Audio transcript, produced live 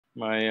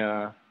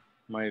my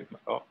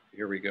oh,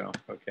 here we go.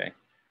 Okay.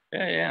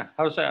 Yeah.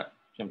 How's that,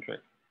 Jim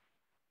Trick?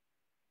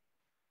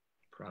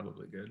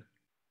 Probably good.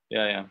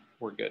 Yeah,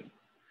 we're good.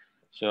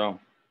 So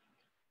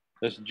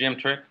this is Jim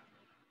Trick.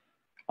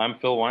 I'm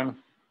Phil Wyman.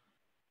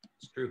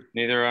 It's true.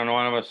 Neither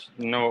one of us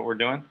know what we're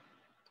doing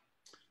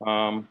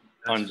on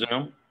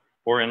Zoom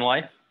or in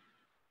life.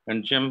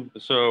 And Jim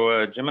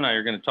and I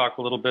are going to talk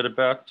a little bit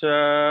about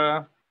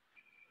the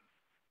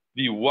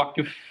walk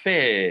of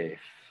faith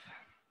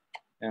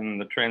and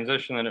the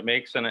transition that it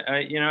makes. And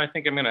I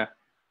think I'm going to,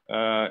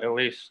 at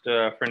least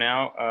for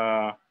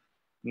now,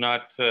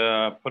 not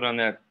put on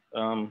that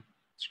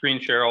screen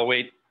share. I'll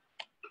wait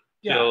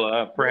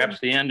till perhaps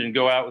the end and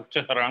go out with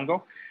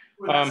Charango.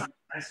 Nice.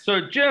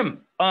 So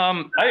Jim,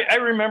 I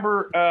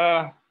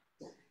remember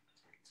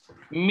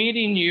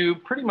meeting you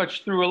pretty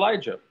much through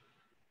Elijah.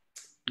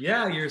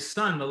 Yeah, your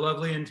son, the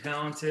lovely and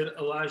talented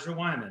Elijah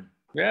Wyman.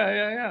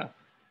 Yeah.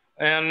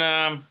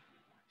 And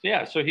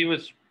so he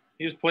was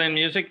playing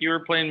music. You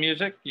were playing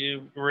music.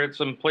 You were at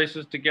some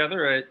places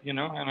together,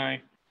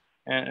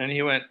 and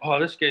he went, "Oh,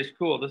 this guy's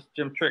cool. This is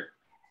Jim Trick."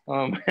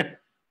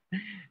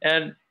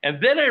 And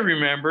then I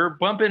remember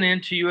bumping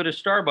into you at a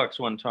Starbucks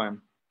one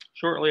time,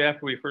 shortly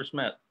after we first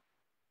met.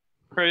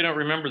 Probably don't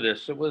remember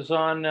this. It was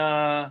on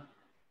the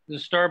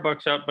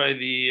Starbucks out by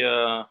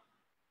the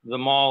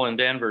mall in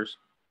Danvers.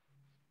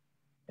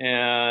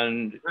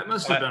 And that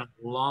must have been a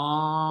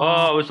long...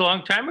 Oh, it was a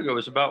long time ago. It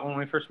was about when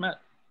we first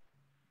met.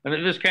 And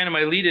it was kind of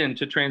my lead-in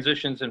to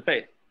transitions in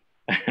faith.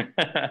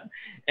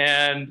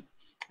 and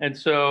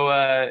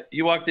so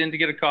you walked in to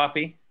get a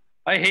coffee.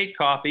 I hate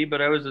coffee, but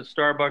I was at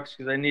Starbucks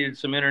because I needed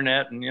some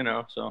internet, and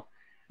so.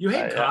 You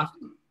hate coffee?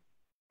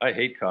 I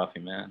hate coffee,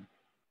 man.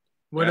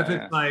 What if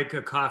it's like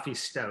a coffee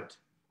stout?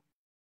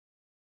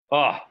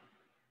 Oh,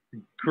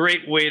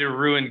 great way to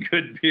ruin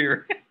good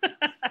beer.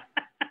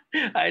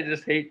 I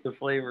just hate the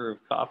flavor of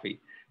coffee,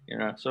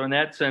 So in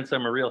that sense,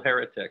 I'm a real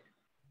heretic.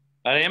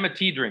 I am a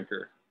tea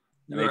drinker.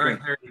 I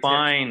drink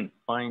fine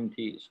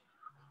teas.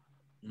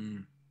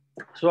 Mm.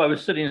 So I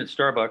was sitting at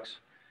Starbucks,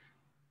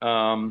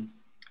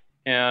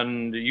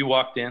 and you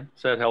walked in,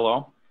 said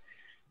hello.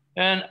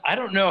 And I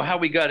don't know how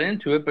we got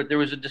into it, but there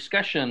was a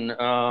discussion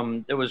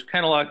that was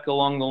kind of like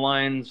along the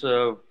lines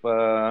of,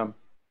 the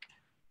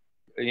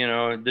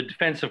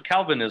defense of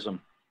Calvinism.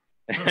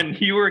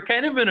 And you were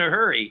kind of in a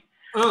hurry.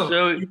 Oh,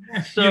 so in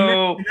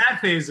that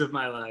phase of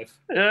my life.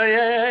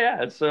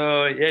 Yeah.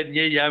 So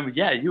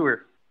you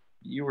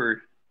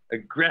were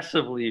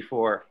aggressively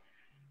for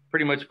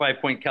pretty much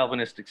 5-point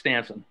Calvinistic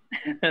stance on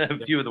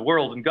view of the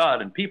world and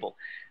God and people.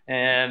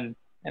 And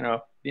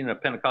being a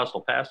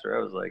Pentecostal pastor,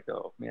 I was like,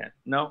 oh man,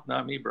 no,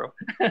 not me, bro.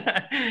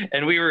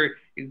 And we were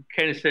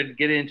kind of started to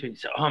get into it. He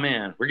said, oh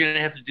man, we're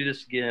gonna have to do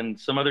this again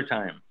some other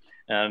time.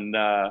 And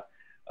but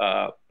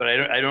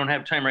I don't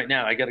have time right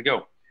now. I got to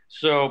go.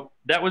 So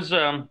that was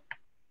how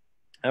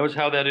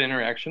that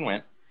interaction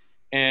went.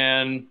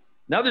 And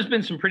now there's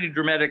been some pretty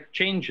dramatic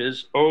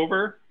changes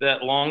over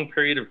that long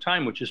period of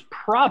time, which is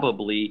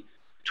probably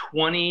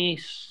 20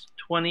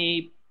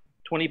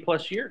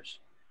 plus years.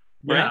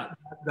 Right? Yeah,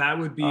 that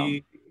would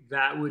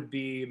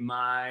be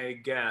my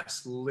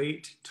guess.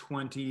 Late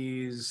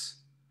 20s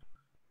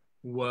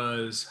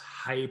was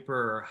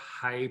hyper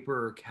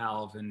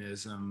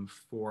Calvinism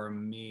for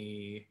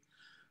me.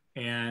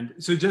 And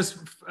so just,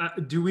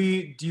 do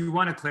you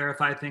want to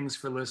clarify things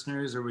for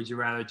listeners, or would you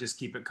rather just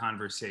keep it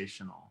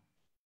conversational?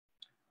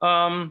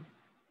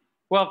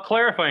 Well,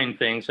 clarifying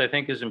things I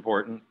think is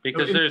important,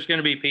 because there's going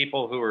to be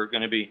people who are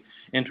going to be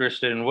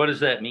interested in what does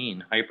that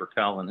mean,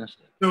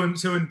 hyper-Calvinistic?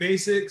 So in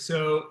basic,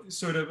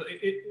 sort of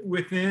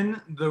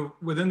within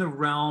the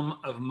realm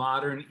of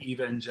modern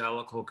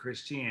evangelical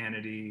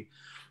Christianity,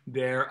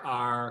 there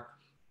are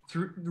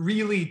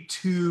really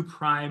two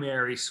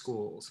primary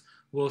schools.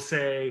 We'll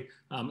say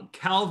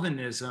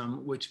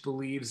Calvinism, which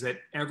believes that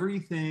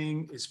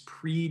everything is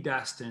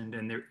predestined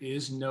and there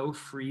is no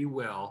free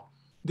will.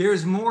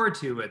 There's more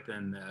to it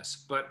than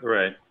this, but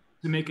to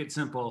make it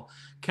simple,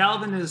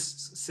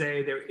 Calvinists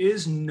say there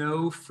is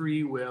no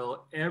free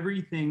will.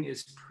 Everything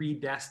is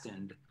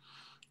predestined.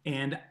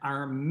 And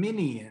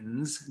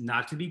Arminians,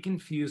 not to be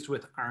confused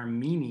with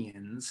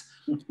Armenians,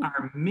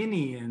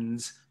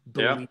 Arminians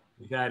believe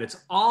that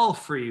it's all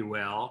free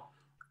will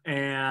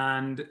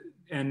and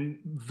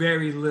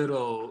very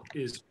little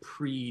is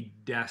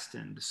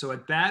predestined. So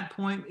at that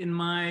point in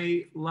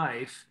my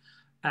life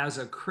as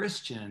a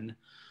Christian,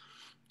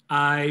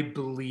 I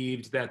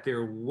believed that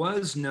there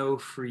was no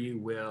free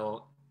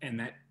will and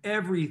that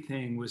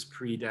everything was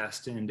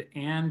predestined,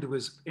 and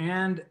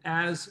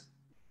as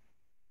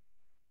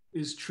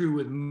is true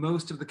with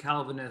most of the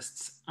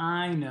Calvinists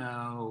I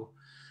know,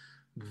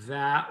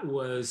 that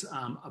was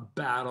a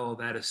battle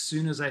that as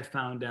soon as I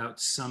found out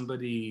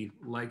somebody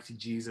liked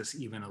Jesus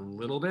even a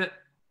little bit,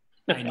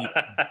 I needed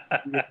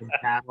to do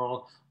a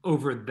battle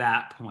over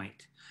that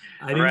point.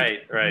 I didn't care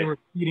if they were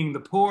feeding the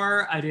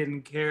poor. I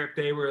didn't care if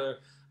they were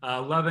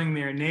loving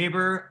their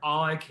neighbor.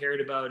 All I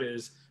cared about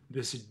is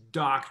this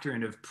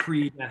doctrine of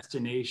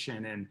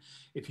predestination. And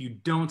if you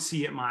don't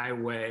see it my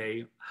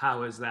way,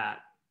 how is that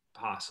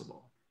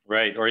possible?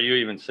 Right. Or are you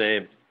even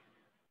saved?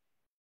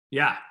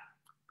 Yeah.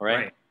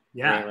 Right.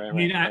 Yeah. Right. I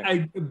mean,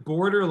 I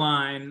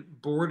borderline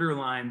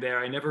there.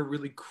 I never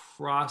really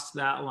crossed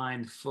that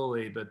line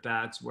fully, but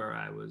that's where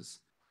I was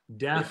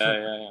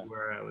definitely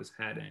where I was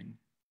heading.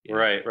 Yeah.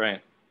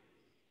 Right.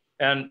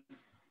 And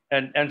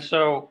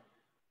so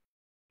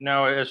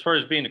now, as far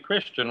as being a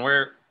Christian,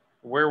 where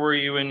were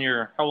you in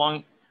your, how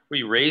long were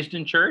you raised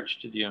in church?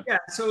 Did you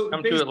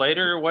come to it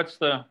later? What's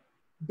the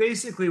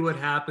basically what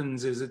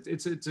happens is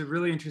it's a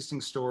really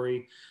interesting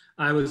story.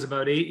 I was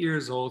about 8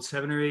 years old,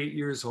 7 or 8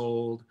 years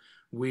old.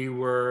 We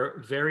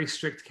were very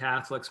strict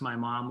Catholics. My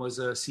mom was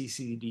a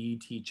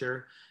CCD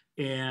teacher,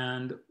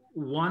 and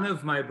one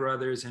of my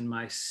brothers and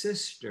my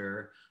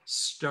sister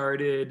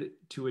started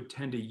to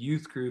attend a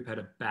youth group at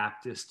a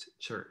Baptist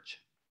church.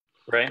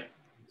 Right.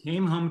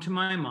 Came home to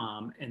my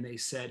mom and they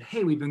said,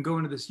 hey, we've been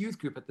going to this youth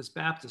group at this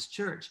Baptist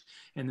church.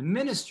 And the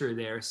minister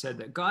there said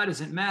that God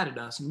isn't mad at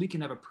us and we can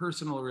have a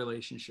personal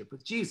relationship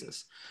with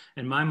Jesus.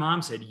 And my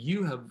mom said,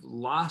 you have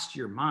lost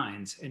your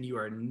minds and you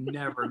are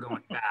never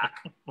going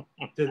back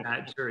to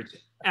that church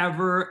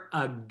ever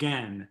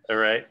again. All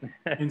right.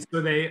 And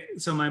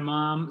so my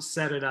mom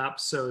set it up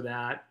so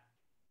that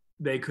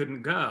they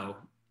couldn't go.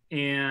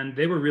 And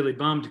they were really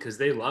bummed because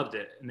they loved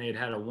it and they had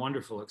had a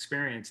wonderful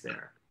experience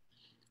there.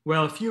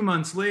 Well, a few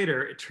months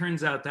later, it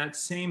turns out that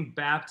same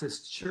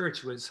Baptist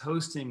church was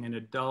hosting an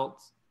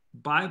adult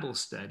Bible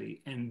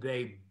study, and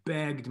they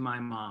begged my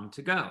mom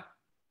to go.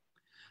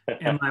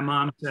 And my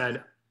mom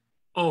said,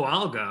 oh,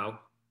 I'll go.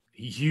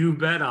 You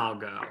bet I'll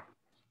go.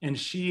 And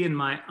she and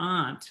my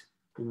aunt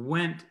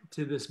went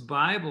to this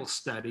Bible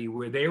study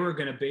where they were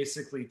going to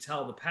basically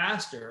tell the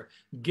pastor,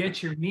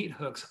 get your meat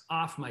hooks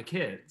off my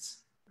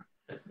kids.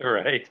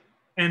 Right.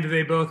 And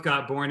they both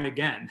got born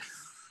again.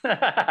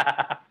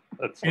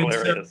 That's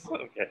hilarious. So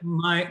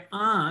my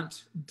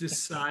aunt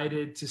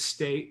decided to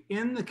stay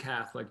in the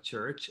Catholic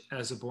Church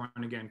as a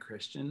born-again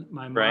Christian.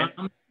 My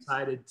mom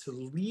decided to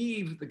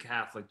leave the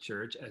Catholic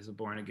Church as a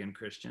born-again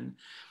Christian.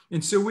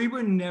 And so we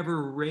were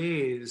never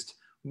raised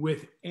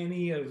with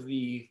any of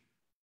the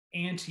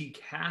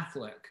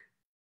anti-Catholic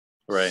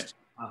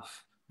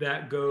stuff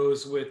that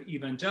goes with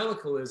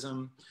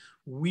evangelicalism.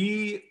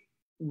 We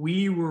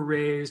were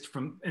raised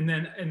from, and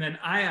then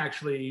I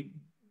actually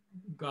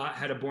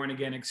had a born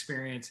again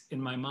experience in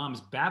my mom's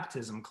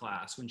baptism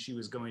class when she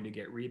was going to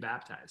get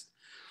rebaptized.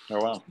 Oh,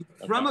 wow.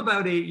 From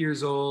about 8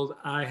 years old,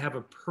 I have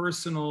a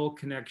personal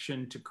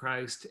connection to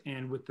Christ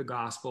and with the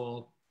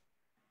gospel.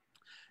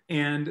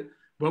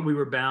 But we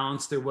were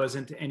balanced. There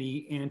wasn't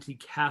any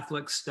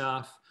anti-Catholic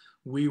stuff.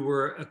 We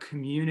were a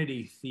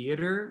community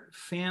theater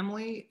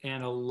family,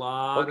 and a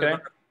lot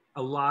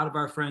of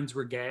our friends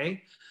were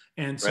gay.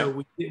 And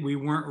so we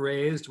weren't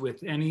raised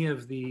with any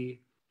of the,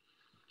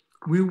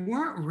 we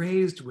weren't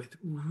raised with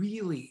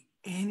really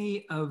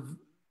any of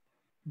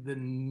the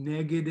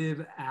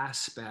negative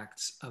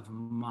aspects of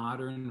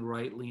modern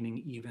right-leaning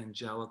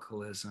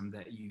evangelicalism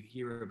that you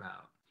hear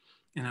about.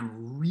 And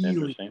I'm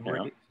really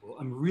grateful.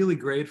 I'm really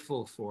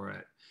grateful for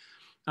it.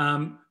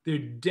 There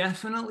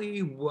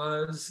definitely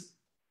was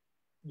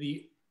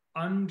the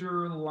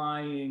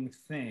underlying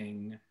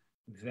thing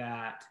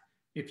that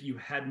if you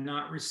had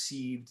not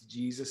received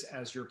Jesus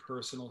as your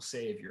personal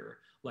savior,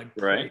 like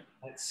pray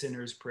that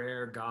sinner's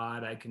prayer,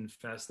 God, I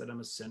confess that I'm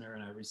a sinner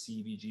and I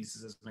receive you,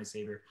 Jesus, as my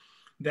savior,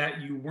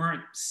 that you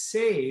weren't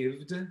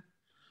saved,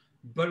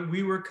 but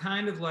we were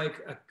kind of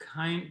like a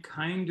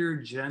kinder,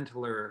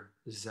 gentler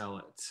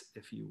zealots,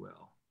 if you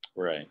will.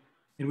 Right.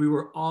 And we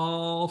were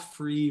all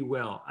free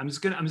will. I'm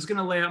just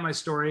gonna lay out my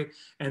story,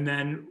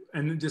 and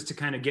just to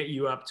kind of get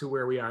you up to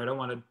where we are. I don't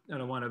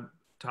want to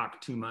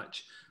talk too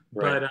much,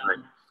 but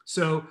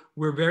so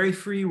we're very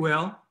free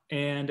will,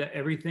 and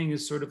everything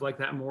is sort of like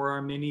that more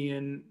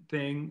Arminian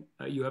thing.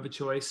 You have a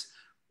choice.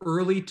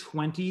 Early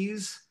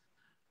 20s,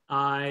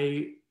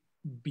 I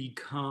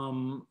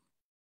become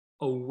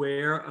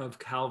aware of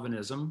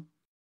Calvinism,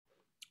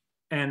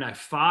 and I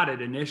fought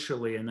it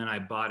initially, and then I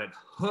bought it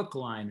hook,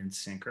 line, and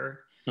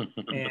sinker.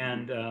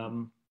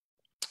 And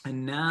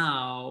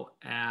now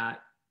at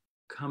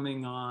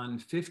coming on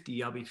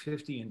 50, I'll be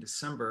 50 in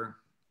December,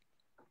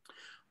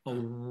 a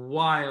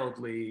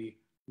wildly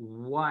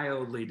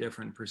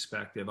different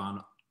perspective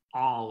on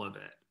all of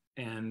it.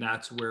 And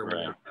that's where we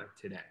are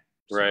today.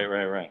 So.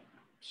 Right.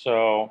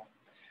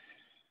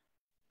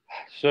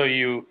 So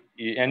you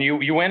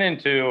went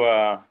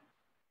into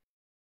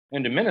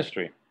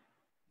ministry.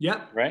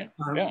 Yep. Right.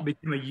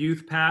 Became a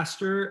youth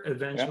pastor,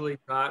 eventually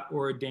got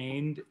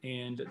ordained,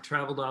 and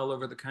traveled all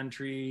over the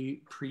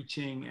country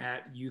preaching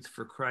at Youth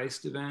for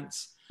Christ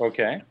events.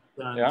 Okay.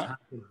 Done tons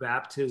of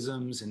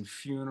baptisms and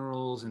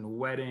funerals and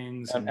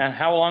weddings. And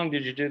how long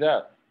did you do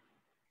that?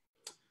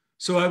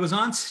 So I was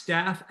on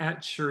staff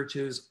at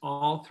churches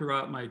all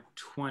throughout my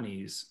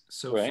 20s.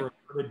 So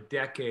for a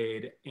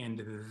decade,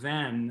 and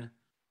then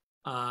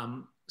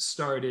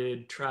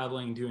started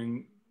traveling,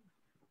 doing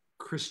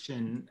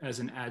Christian as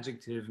an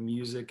adjective,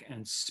 music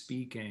and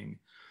speaking,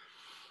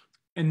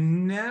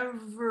 and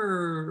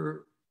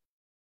never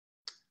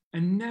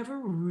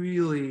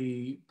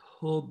really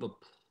pulled the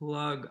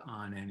plug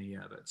on any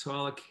of it. So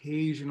I'll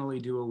occasionally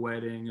do a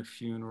wedding, a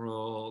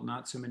funeral,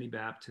 not so many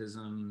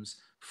baptisms,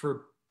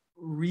 for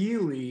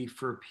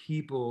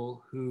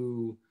people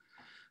who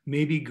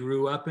maybe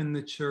grew up in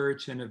the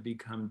church and have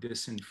become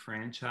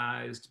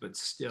disenfranchised, but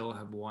still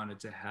have wanted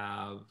to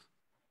have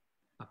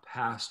a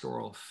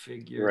pastoral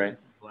figure in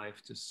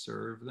life to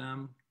serve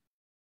them.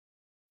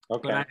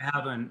 Okay. But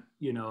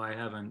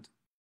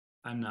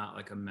I'm not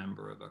like a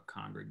member of a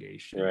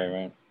congregation.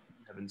 Right. I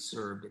haven't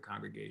served a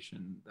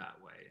congregation that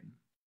way.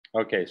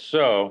 Okay,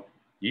 so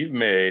you've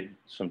made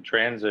some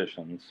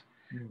transitions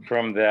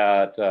from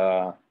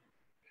that,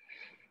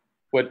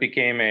 what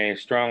became a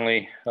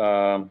strongly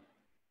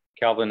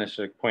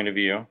Calvinistic point of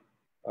view,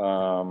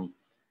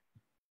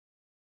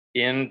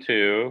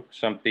 into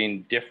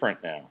something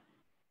different now.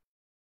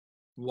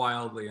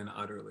 Wildly and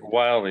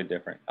utterly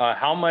different.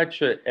 How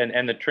much,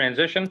 and the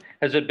transition,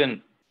 has it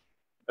been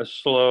a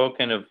slow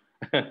kind of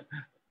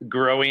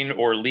growing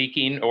or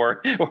leaking,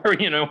 or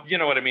you know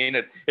what I mean?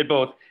 It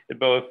both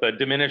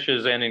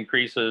diminishes and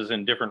increases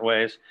in different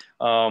ways.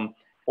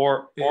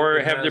 Or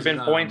have there been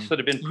points that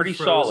have been pretty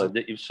solid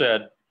that you've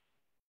said,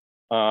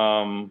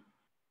 wow,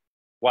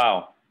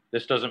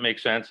 this doesn't make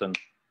sense? And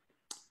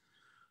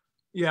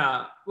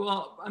yeah,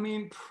 well, I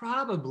mean,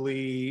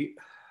 probably,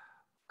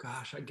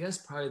 gosh, I guess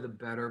probably the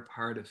better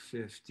part of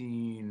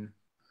 15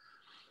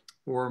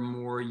 or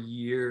more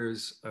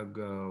years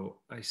ago,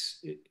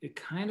 it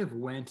kind of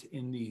went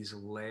in these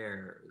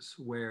layers,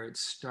 where it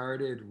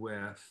started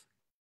with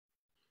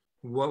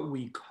what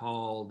we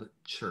called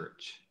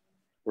church.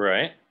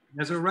 Right.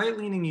 As a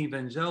right-leaning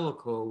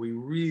evangelical, we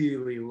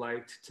really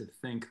liked to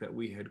think that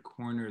we had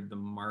cornered the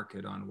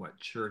market on what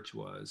church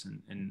was,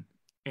 and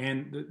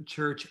the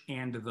church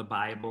and the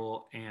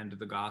Bible and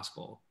the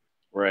gospel.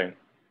 Right.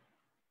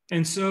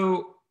 And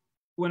so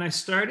when I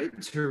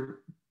started to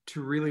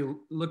really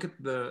look at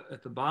the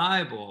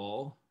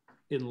Bible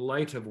in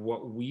light of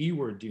what we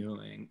were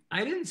doing,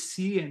 I didn't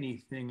see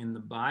anything in the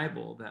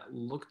Bible that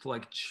looked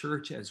like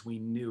church as we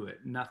knew it.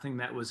 Nothing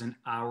that was an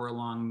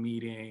hour-long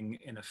meeting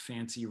in a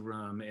fancy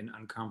room in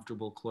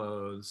uncomfortable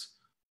clothes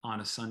on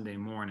a Sunday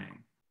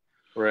morning.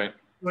 Right.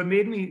 So it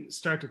made me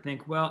start to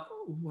think, well,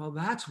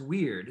 that's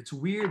weird. It's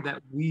weird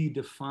that we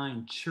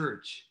define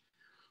church.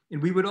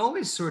 And we would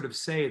always sort of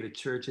say the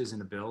church isn't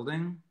a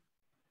building,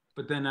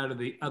 but then out of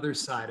the other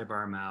side of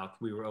our mouth,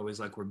 we were always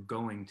like, we're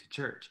going to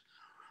church.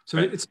 So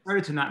it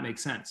started to not make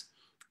sense.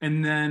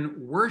 And then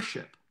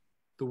worship,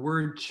 the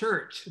word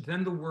church,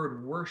 then the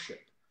word worship.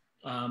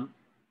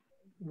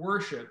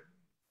 Worship,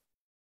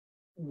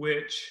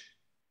 which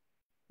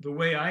the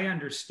way I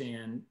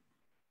understand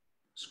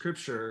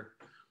scripture,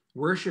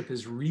 worship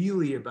is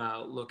really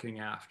about looking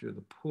after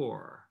the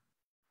poor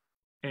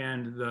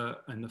and the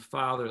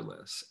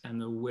fatherless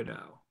and the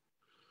widow.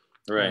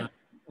 Right.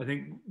 I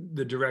think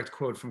the direct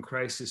quote from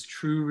Christ is,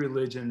 true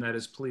religion that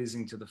is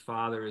pleasing to the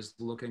Father is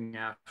looking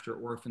after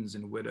orphans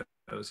and widows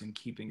and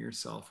keeping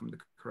yourself from the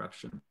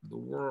corruption of the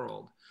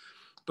world.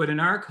 But in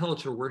our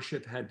culture,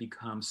 worship had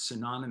become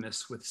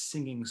synonymous with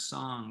singing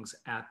songs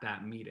at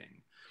that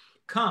meeting.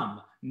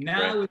 Come,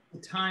 now is the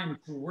time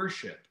to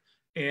worship.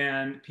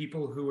 And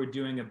people who were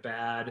doing a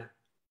bad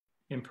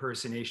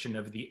impersonation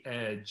of The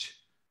Edge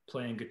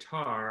playing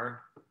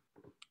guitar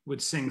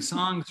would sing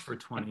songs for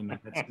 20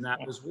 minutes, and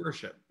that was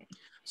worship.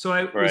 So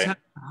I was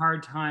having a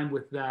hard time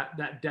with that.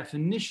 That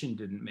definition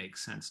didn't make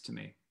sense to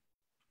me.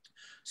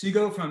 So you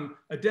go from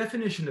a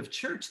definition of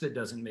church that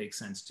doesn't make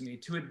sense to me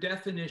to a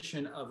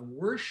definition of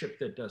worship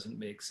that doesn't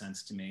make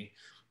sense to me.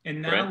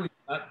 And now we've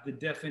got the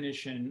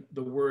definition,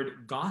 the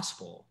word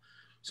gospel.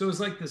 So it was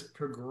like this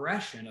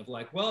progression of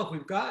like, well, if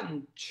we've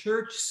gotten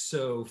church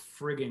so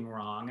frigging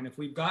wrong, and if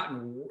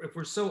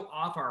we're so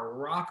off our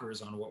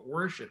rockers on what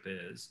worship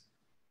is,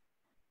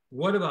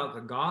 what about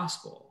the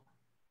gospel?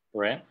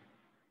 Right.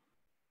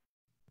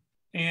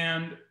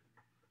 And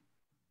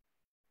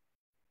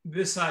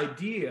this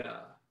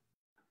idea,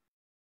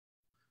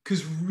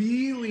 because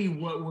really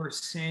what we're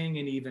saying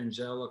in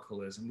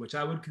evangelicalism, which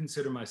I would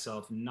consider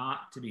myself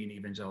not to be an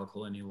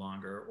evangelical any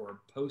longer, or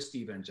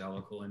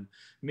post-evangelical, and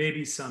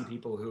maybe some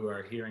people who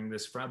are hearing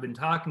this, I've been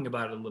talking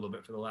about it a little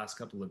bit for the last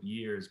couple of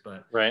years,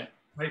 but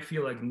might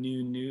feel like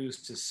new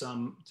news to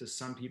some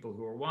people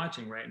who are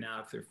watching right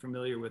now if they're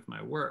familiar with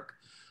my work.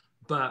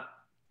 But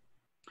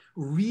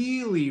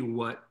really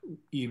what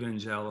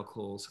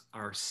evangelicals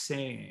are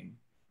saying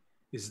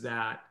is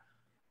that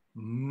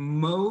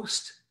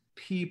most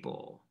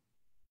people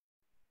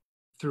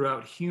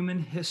throughout human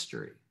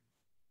history,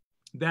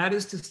 that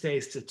is to say,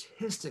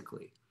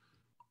 statistically,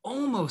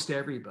 almost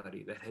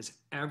everybody that has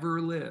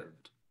ever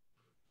lived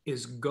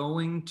is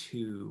going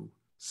to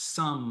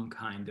some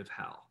kind of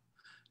hell.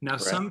 Now,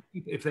 some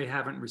people, if they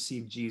haven't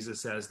received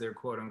Jesus as their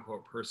quote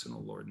unquote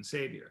personal Lord and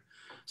Savior.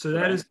 So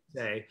that is to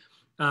say,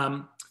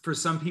 for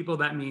some people,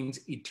 that means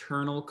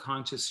eternal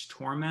conscious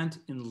torment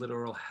in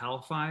literal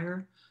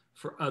hellfire.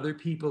 For other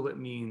people, it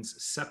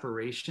means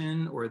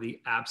separation or the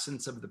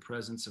absence of the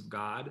presence of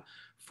God.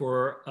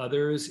 For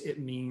others, it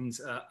means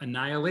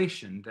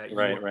annihilation, that you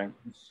are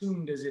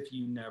consumed as if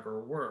you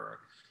never were.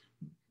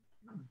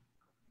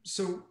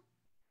 So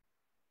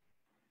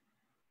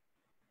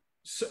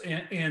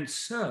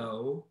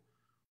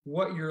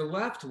what you're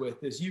left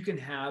with is you can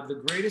have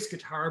the greatest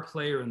guitar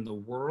player in the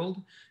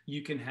world.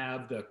 You can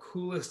have the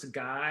coolest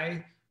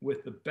guy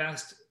with the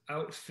best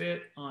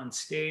outfit on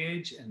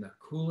stage and the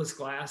coolest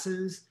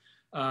glasses,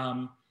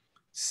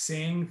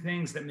 saying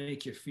things that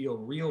make you feel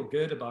real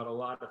good about a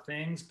lot of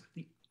things. But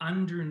the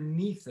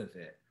underneath of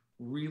it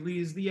really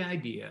is the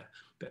idea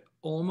that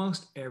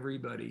almost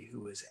everybody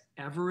who has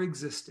ever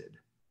existed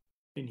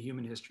in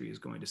human history is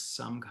going to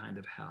some kind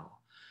of hell.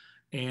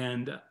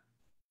 And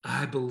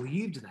I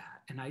believed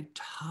that, and I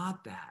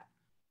taught that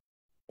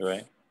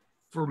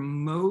for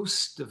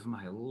most of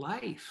my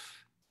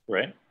life.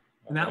 Right.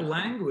 And that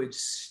language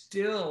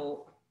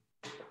still,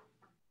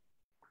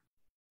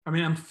 I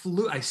mean,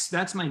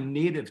 that's my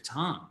native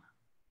tongue.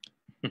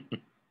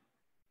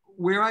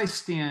 Where I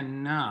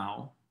stand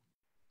now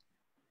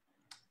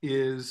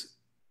is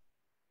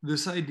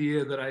this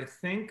idea that I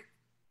think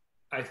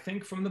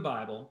from the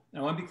Bible.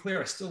 I want to be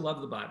clear, I still love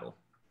the Bible.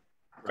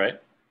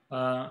 Right.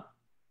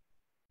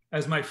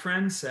 As my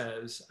friend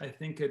says, I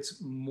think it's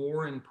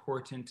more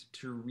important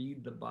to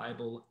read the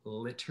Bible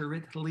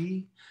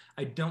literately.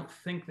 I don't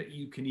think that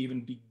you can even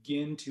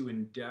begin to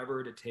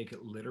endeavor to take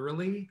it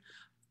literally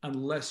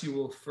unless you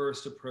will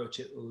first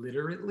approach it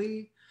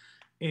literately.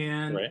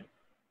 And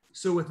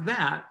so with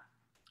that,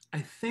 I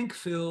think,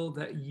 Phil,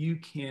 that you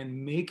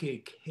can make a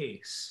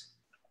case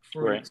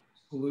for an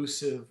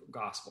exclusive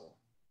gospel.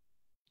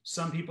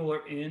 Some people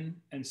are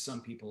in and some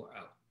people are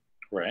out.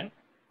 Right.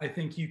 I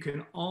think you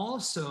can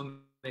also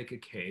make a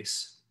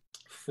case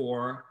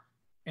for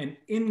an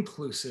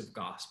inclusive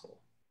gospel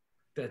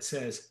that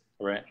says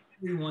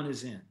everyone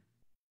is in.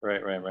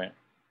 Right.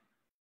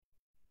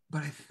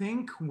 But I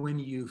think when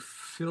you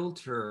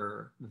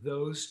filter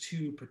those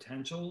two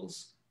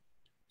potentials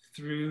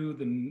through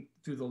the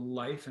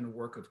life and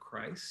work of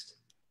Christ,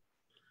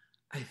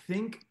 I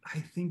think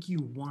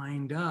you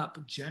wind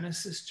up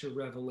Genesis to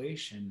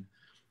Revelation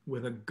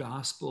with a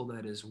gospel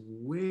that is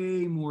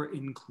way more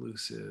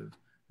inclusive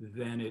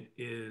than it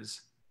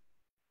is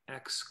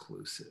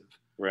exclusive.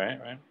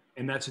 Right.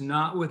 And that's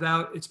not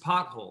without its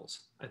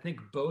potholes. I think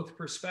both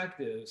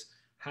perspectives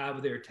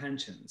have their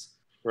tensions.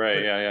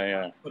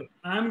 Right. But if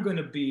I'm going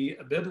to be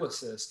a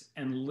biblicist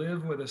and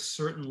live with a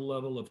certain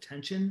level of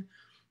tension,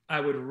 I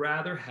would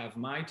rather have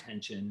my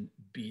tension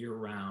be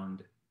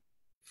around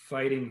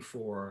fighting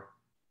for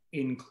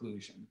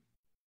inclusion.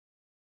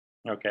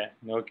 Okay.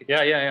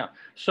 Yeah.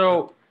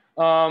 So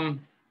now,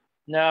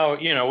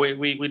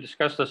 we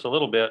discussed this a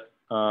little bit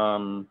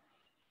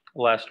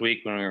last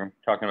week when we were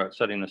talking about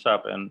setting this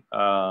up, and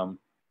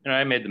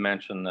I made the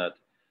mention that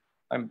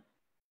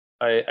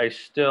I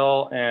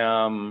still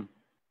am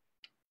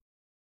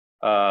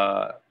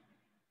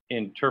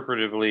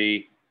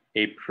interpretively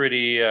a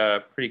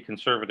pretty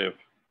conservative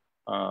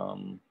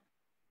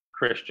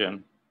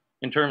Christian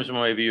in terms of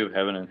my view of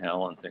heaven and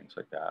hell and things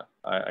like that.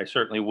 I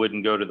certainly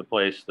wouldn't go to the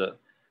place that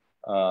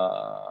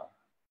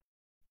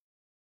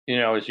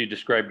as you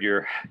described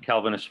your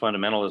Calvinist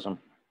fundamentalism.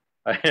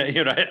 I've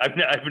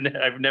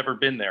never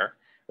been there,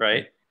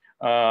 right?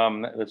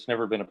 That's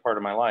never been a part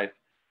of my life.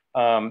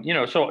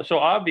 So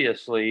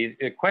obviously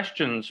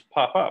questions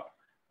pop up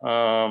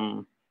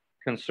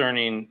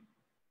concerning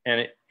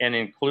an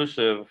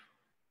inclusive,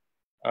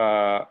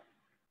 a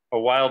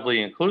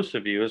wildly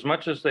inclusive view, as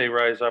much as they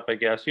rise up, I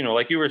guess.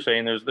 Like you were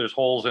saying, there's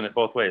holes in it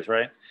both ways,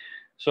 right?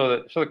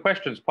 So the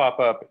questions pop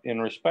up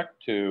in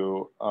respect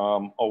to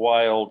a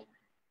wild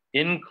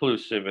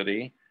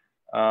inclusivity,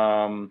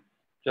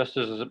 just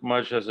as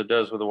much as it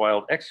does with a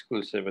wild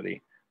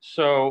exclusivity.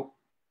 So,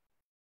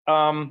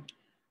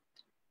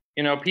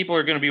 people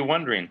are going to be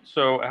wondering,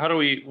 so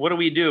what do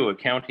we do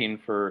accounting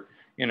for,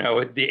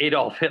 the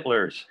Adolf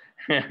Hitlers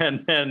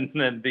and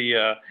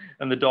the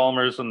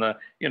Dahmers and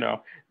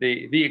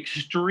the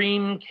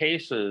extreme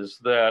cases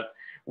that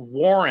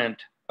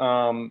warrant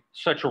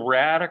such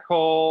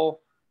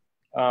radical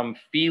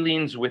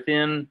feelings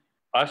within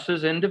us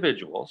as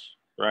individuals,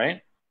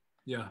 right?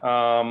 Yeah.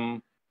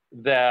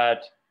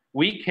 That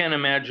we can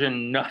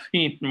imagine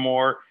nothing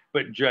more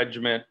but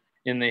judgment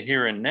in the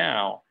here and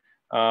now.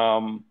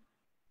 I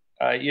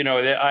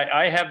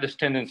have this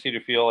tendency to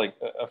feel like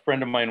a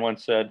friend of mine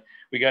once said,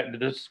 we got into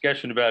this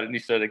discussion about it, and he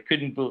said, I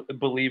couldn't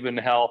believe in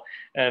hell.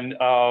 And,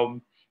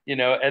 and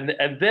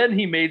then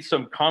he made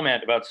some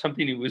comment about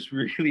something he was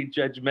really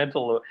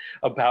judgmental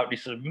about. He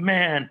said,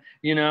 man,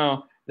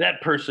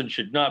 that person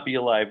should not be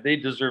alive. They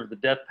deserve the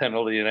death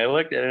penalty. And I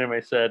looked at him and I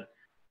said,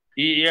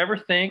 you ever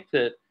think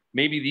that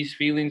maybe these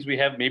feelings we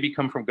have maybe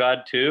come from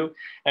God too?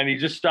 And he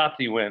just stopped.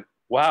 He went,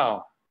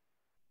 wow.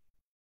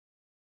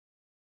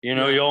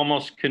 You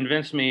almost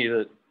convinced me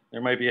that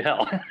there might be a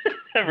hell,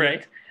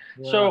 right?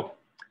 Yeah.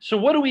 So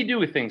what do we do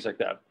with things like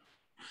that?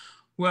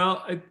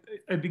 Well,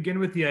 I begin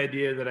with the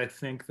idea that I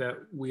think that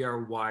we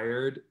are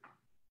wired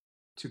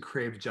to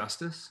crave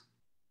justice.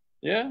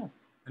 Yeah,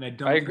 And I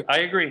don't I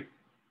agree.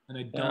 And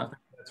I don't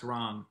think that's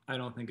wrong. I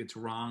don't think it's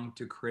wrong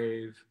to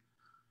crave.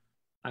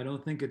 I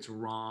don't think it's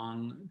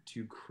wrong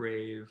to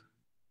crave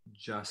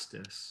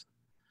justice.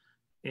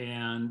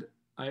 And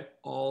I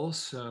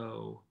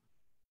also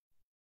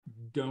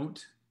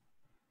don't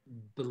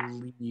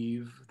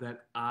believe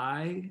that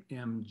I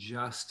am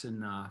just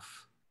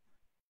enough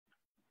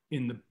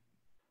in the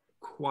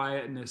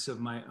quietness of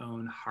my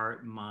own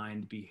heart,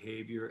 mind,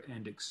 behavior,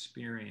 and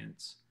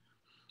experience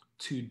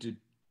to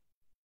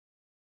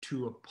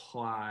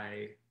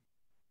apply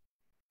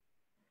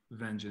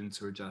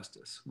vengeance or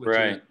justice, which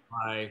is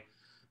why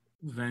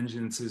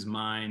vengeance is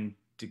mine,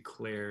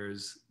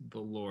 declares the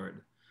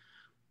Lord.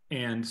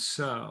 And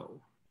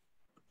so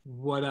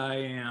what I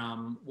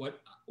am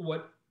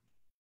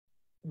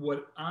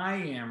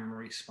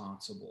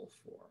responsible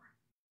for,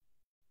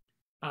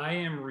 I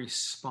am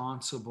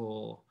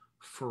responsible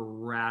for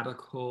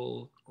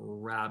radical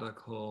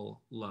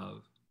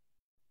love.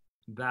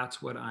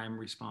 That's what I'm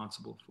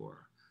responsible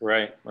for.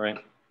 Right.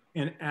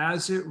 And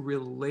as it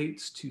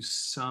relates to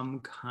some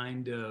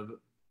kind of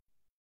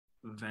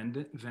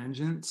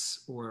vengeance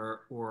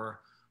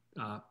or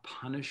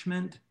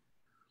punishment,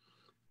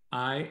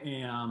 I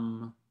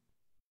am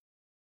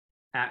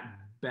at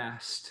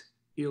best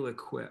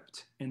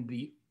ill-equipped, and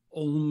the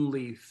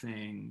only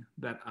thing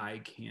that I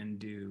can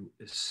do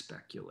is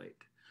speculate.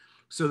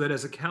 So that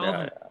as a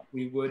Calvinist,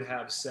 we would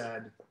have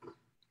said,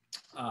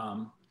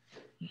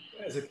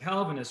 as a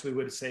Calvinist, we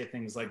would say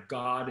things like,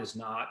 God is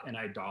not an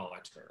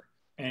idolater,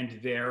 and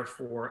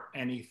therefore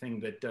anything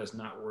that does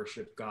not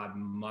worship God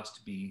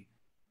must be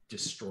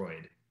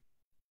destroyed.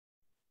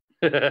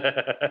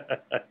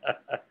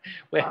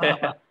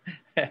 Well,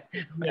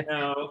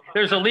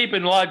 there's a leap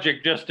in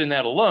logic just in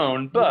that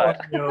alone, but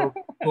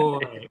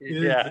boy,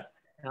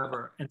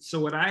 ever. And so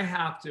what I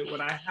have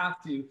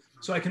to,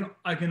 so I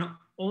can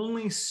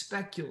only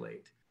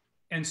speculate.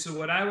 And so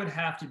what I would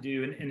have to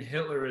do, and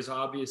Hitler is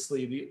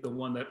obviously the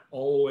one that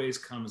always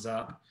comes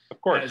up, of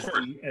course,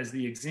 as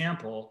the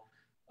example,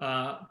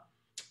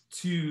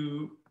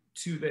 to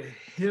the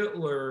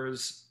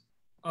Hitlers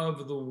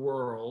of the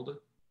world,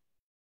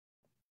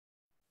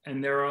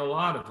 and there are a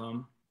lot of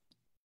them.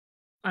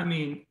 I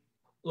mean,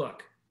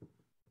 look,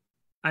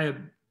 I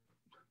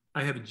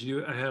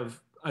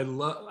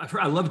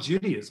love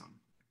Judaism.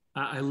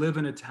 I live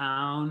in a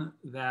town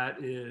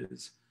that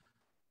is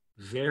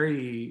I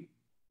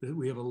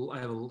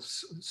have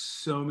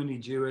so many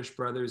Jewish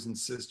brothers and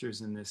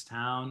sisters in this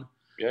town.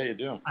 Yeah, you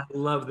do. I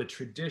love the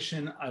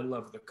tradition. I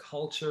love the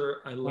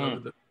culture. I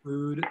love the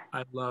food.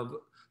 I love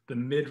the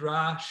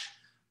midrash.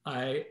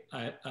 I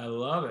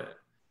love it.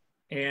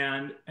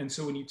 And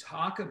so when you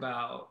talk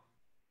about,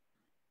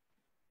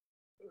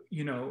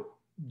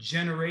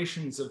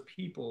 generations of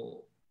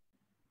people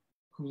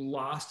who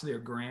lost their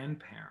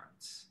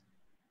grandparents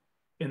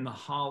in the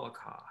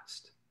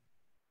Holocaust,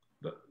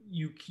 but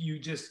you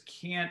just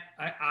can't,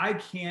 I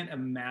can't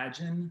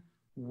imagine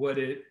what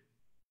it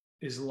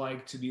is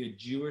like to be a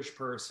Jewish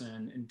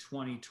person in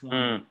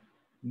 2020,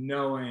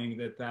 knowing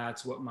that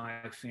that's what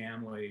my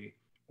family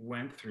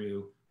went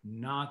through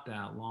not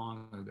that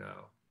long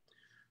ago.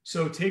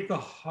 So take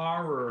the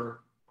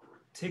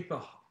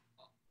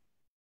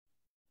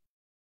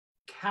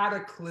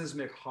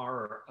cataclysmic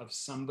horror of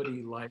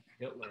somebody like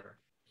Hitler.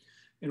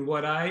 And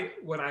what I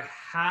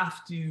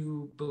have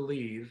to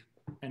believe,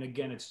 and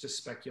again, it's just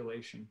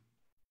speculation,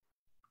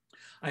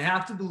 I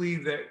have to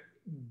believe that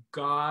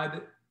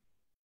God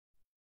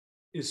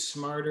is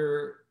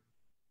smarter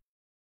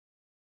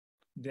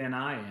than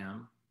I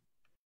am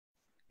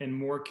and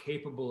more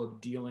capable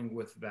of dealing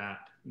with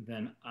that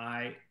than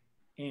I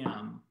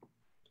am.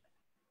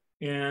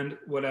 And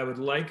what I would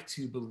like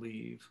to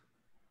believe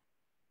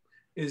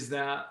is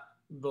that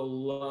the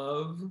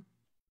love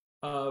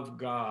of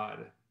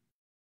God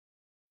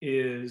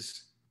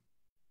is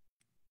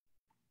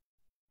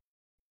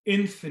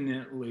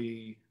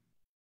infinitely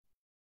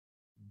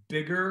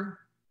bigger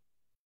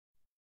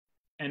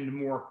and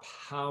more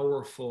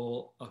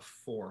powerful a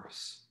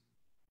force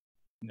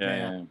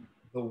than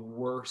the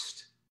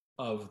worst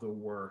of the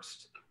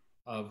worst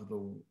of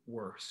the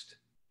worst.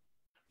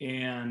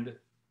 And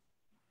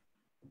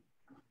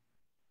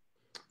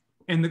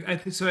I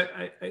think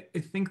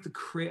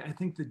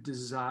the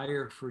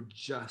desire for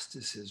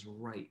justice is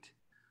right,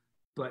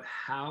 but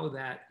how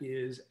that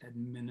is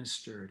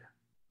administered,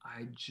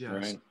 I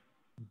just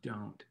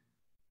don't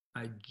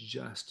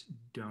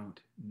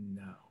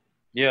know.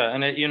 Yeah,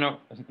 and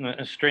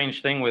a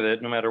strange thing with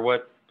it, no matter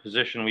what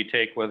position we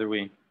take, whether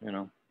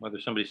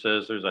somebody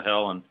says there's a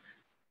hell and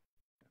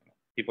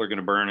people are going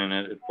to burn in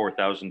it at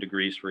 4,000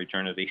 degrees for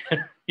eternity,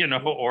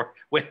 or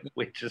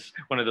which is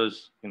one of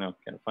those, kind of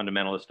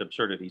fundamentalist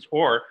absurdities,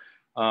 or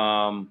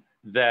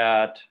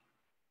that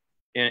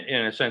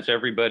in a sense,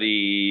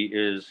 everybody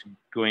is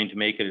going to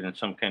make it in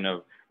some kind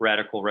of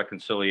radical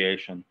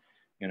reconciliation,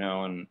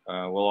 and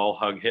we'll all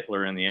hug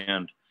Hitler in the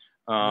end.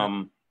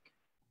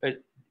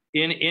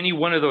 In any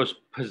one of those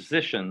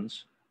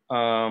positions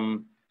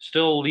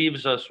still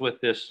leaves us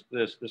with this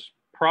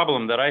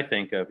problem that I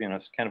think of,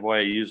 it's kind of why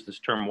I use this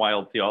term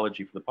wild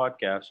theology for the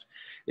podcast,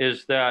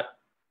 is that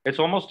it's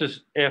almost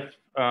as if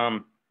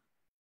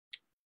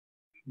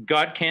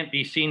God can't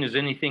be seen as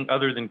anything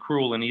other than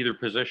cruel in either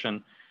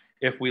position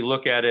if we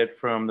look at it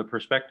from the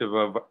perspective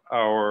of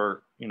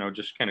our,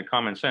 just kind of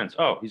common sense.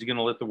 Oh, he's going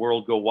to let the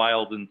world go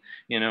wild and,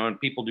 and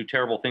people do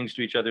terrible things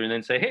to each other and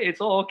then say, hey, it's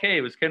all okay.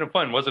 It was kind of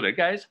fun, wasn't it,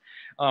 guys?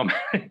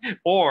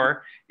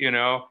 Or,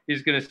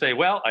 he's going to say,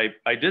 well,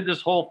 I did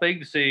this whole thing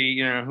to say,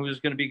 who's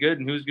going to be good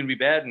and who's going to be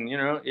bad. And,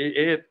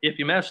 if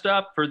you messed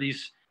up for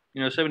these,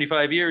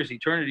 75 years,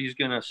 eternity is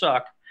going to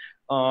suck.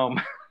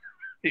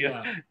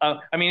 Yeah.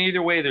 I mean,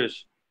 either way,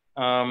 there's,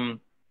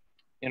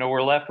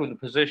 we're left with a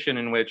position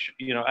in which,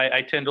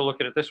 I tend to look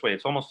at it this way.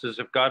 It's almost as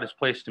if God has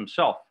placed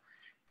himself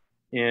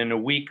in a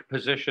weak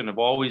position of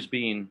always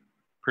being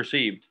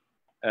perceived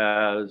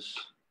as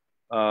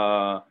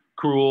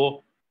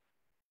cruel,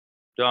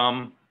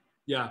 dumb,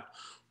 yeah,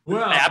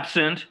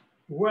 absent,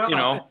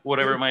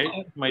 whatever it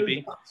might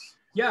be.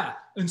 Yeah.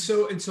 And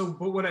so,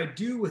 but what I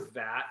do with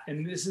that,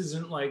 and this is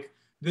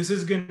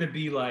going to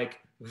be like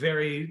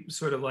very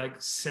sort of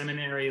like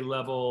seminary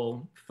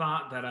level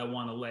thought that I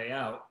want to lay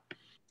out.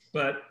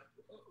 But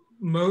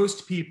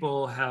most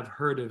people have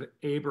heard of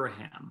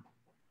Abraham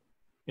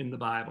in the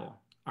Bible.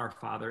 Our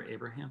father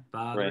Abraham.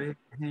 Father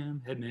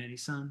Abraham had many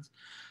sons.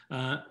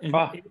 You're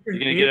going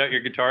to get out your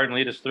guitar and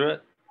lead us through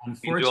it? You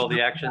can do all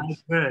the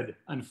actions? I could.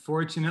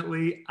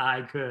 Unfortunately,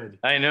 I could.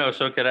 I know,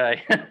 so could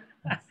I.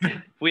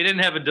 If we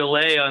didn't have a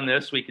delay on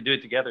this, we could do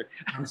it together.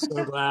 I'm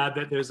so glad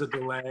that there's a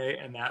delay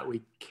and that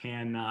we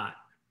cannot.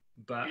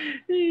 But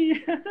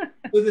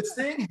so this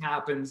thing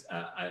happens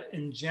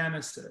in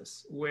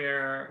Genesis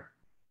where,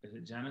 is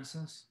it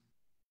Genesis?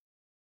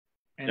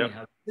 Anyhow,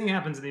 Yep. the thing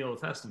happens in the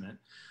Old Testament.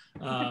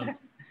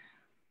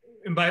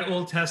 And by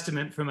Old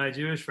Testament, for my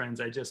Jewish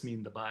friends, I just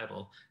mean the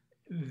Bible.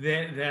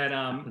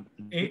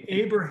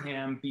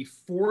 Abraham,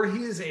 before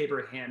he is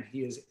Abraham,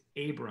 he is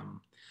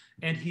Abram.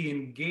 And he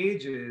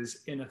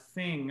engages in a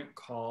thing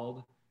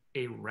called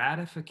a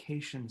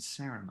ratification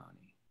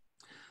ceremony.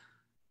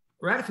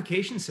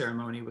 Ratification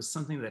ceremony was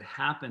something that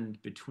happened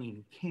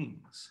between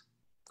kings.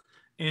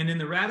 And in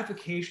the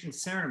ratification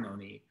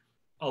ceremony,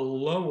 a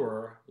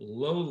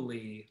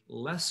lowly,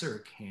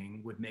 lesser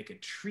king would make a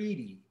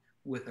treaty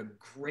with a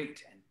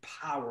great and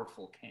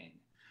powerful king.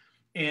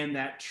 And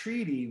that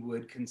treaty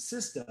would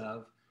consist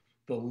of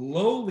the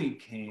lowly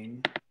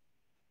king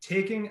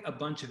taking a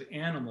bunch of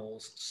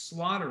animals,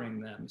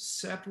 slaughtering them,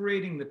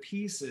 separating the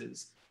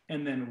pieces,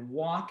 and then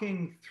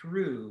walking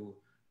through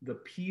the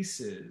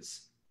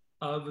pieces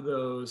of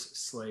those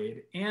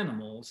slayed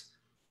animals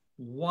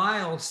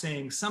while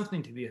saying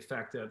something to the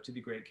effect of, to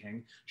the great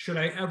king, should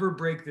I ever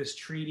break this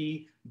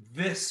treaty,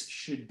 this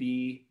should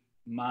be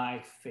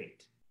my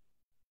fate.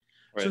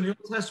 Right. So in the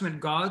Old Testament,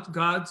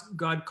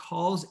 God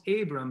calls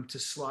Abram to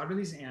slaughter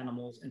these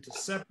animals and to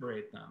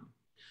separate them.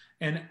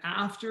 And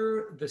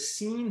after the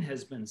scene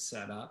has been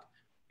set up,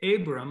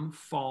 Abram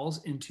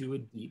falls into a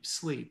deep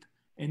sleep.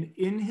 And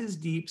in his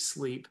deep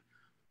sleep,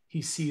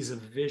 he sees a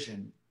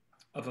vision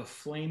of a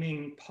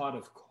flaming pot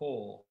of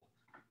coal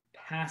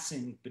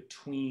passing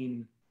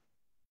between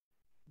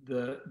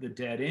the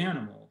dead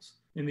animals.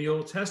 In the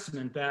Old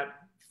Testament,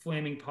 that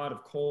flaming pot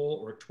of coal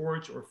or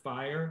torch or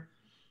fire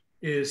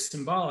is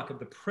symbolic of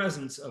the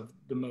presence of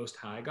the Most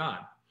High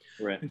God.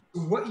 Right. And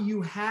so what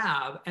you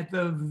have at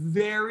the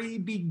very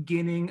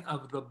beginning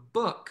of the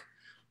book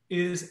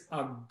is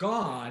a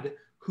God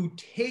who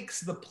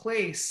takes the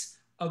place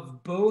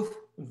of both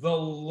the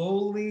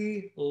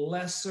lowly,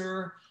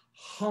 lesser,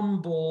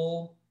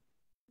 humble,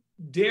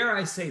 dare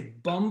I say,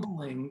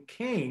 bumbling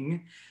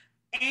king,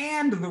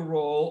 and the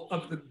role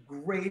of the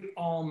great,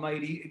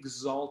 almighty,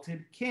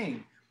 exalted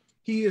king.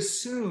 He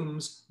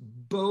assumes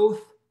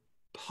both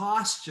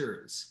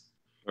postures.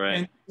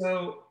 Right.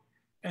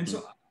 And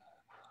so,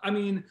 I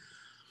mean,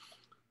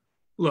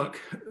 look,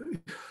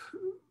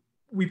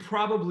 we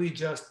probably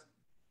just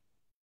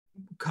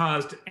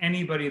caused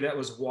anybody that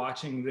was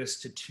watching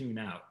this to tune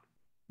out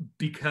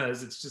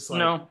because it's just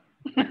like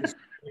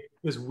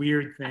this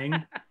weird thing.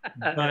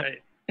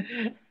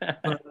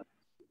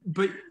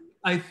 But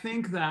I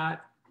think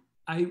that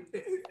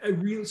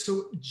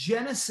so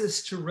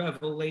Genesis to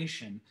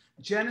Revelation,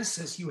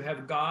 Genesis, you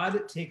have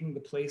God taking the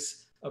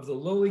place of the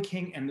lowly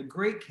king and the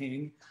great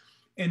king.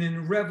 And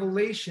in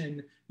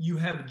Revelation, you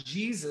have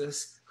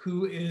Jesus,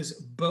 who is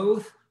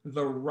both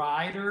the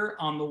rider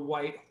on the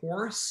white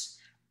horse,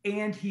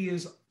 and he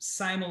is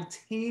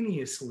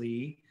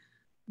simultaneously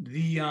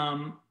the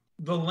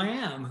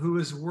lamb who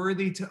is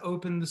worthy to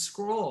open the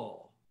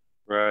scroll.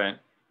 Right.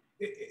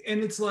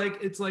 And it's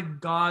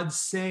like God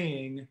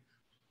saying,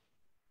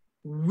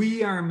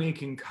 we are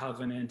making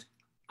covenant.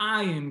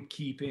 I am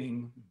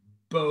keeping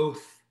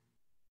both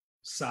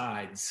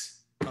sides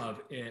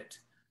of it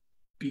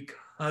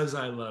because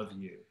I love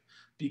you,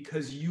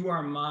 because you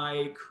are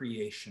my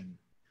creation.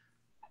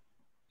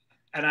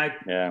 And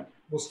I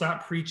will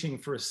stop preaching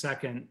for a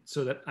second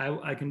so that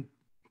I can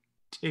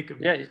take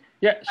a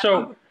Yeah.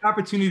 So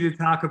opportunity to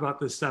talk about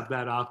this stuff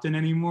that often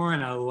anymore,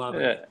 and I love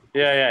it.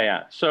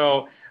 Yeah.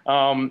 So,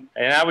 and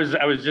I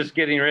was just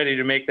getting ready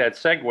to make that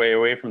segue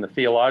away from the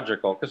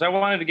theological, because I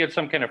wanted to get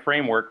some kind of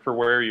framework for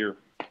where your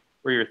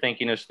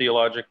thinking is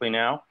theologically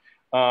now.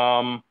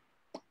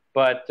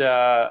 But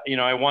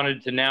I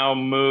wanted to now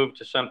move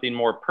to something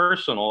more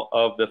personal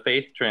of the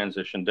faith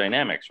transition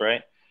dynamics,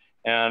 right?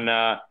 And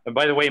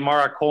by the way,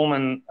 Mara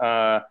Coleman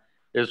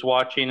is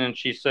watching, and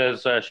she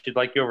says she'd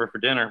like you over for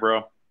dinner,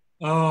 bro.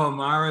 Oh,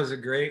 Mara's a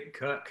great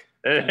cook.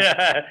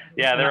 Yeah,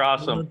 they're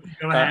awesome.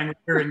 Go hang with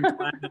her in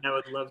time, and I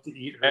would love to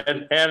eat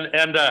her.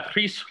 And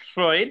Chris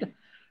Freud,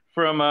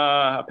 from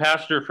a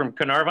pastor from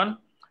Carnarvon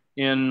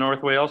in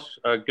North Wales,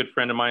 a good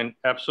friend of mine.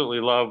 Absolutely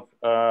love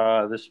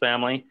this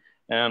family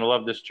and I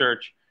love this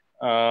church.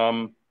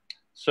 Of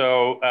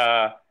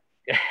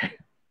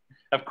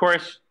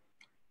course,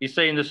 he's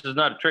saying this is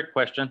not a trick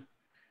question.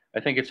 I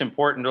think it's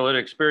important to let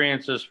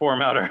experiences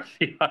form out our,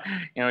 you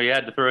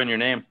had to throw in your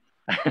name.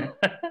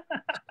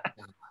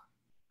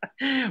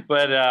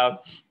 But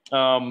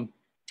so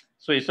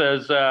he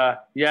says,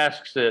 he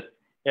asks it,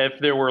 if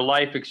there were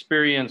life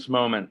experience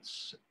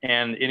moments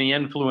and any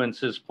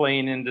influences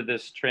playing into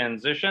this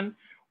transition,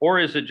 or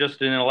is it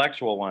just an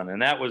intellectual one?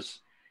 And that was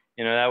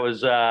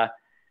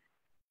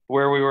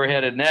where we were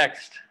headed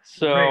next.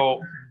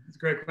 So, it's a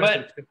great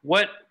question.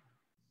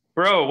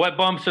 What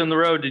bumps in the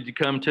road did you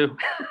come to?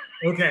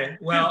 Okay,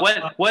 well,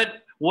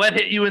 what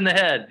hit you in the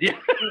head?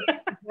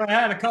 Well, I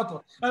have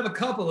a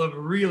couple of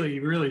really,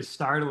 really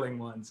startling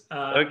ones.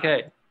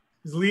 Okay. I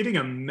was leading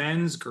a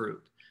men's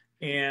group,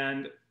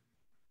 and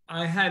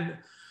I had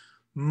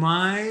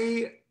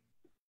one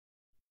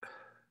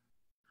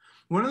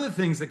of the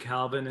things that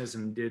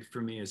Calvinism did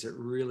for me is it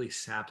really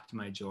sapped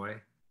my joy.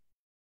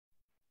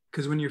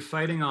 Because when you're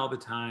fighting all the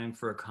time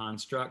for a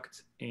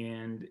construct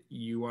and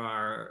you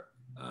are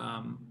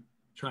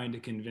trying to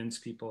convince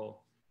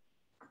people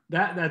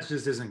that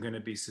just isn't going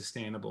to be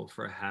sustainable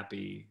for a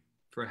happy,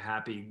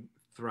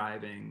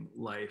 thriving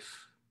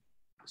life,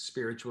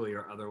 spiritually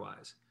or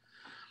otherwise.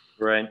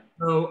 Right.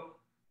 So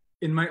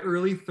in my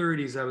early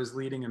 30s, I was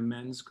leading a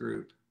men's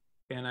group,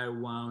 and I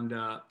wound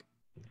up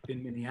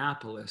in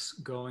Minneapolis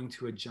going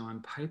to a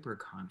John Piper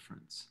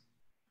conference.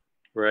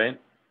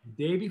 Right.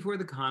 The day before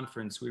the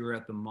conference, we were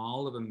at the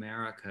Mall of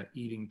America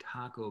eating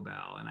Taco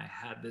Bell, and I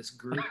had this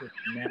group of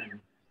men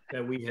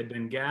that we had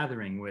been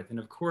gathering with. And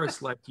of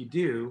course, like you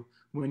do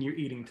when you're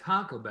eating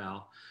Taco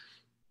Bell,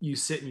 you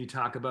sit and you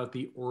talk about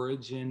the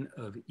origin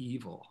of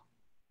evil.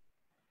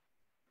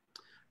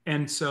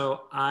 And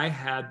so I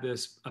had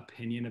this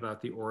opinion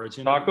about the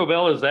origin. Taco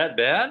Bell is that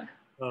bad?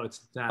 Oh, it's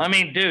that. I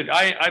mean, dude,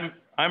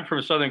 I'm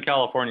from Southern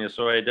California,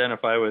 so I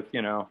identify with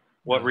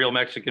what real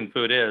Mexican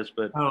food is.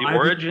 But the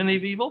origin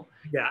of evil?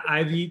 Yeah,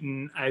 I've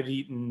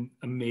eaten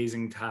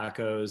amazing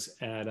tacos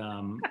at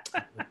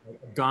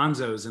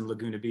Gonzo's in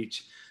Laguna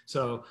Beach.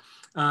 So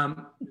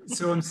I'm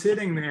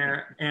sitting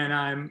there and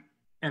I'm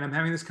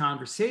having this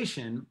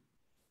conversation,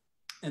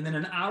 and then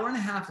an hour and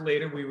a half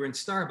later, we were in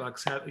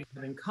Starbucks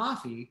having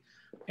coffee.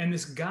 And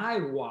this guy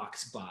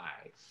walks by,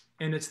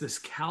 and it's this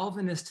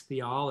Calvinist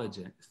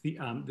theologian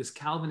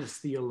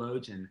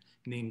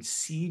named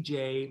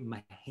C.J.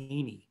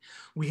 Mahaney.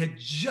 We had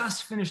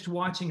just finished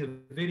watching a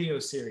video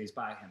series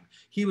by him.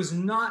 He was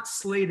not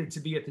slated to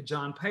be at the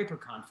John Piper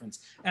conference.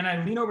 And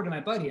I lean over to my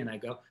buddy and I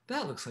go,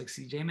 that looks like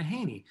C.J.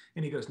 Mahaney.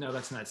 And he goes, no,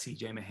 that's not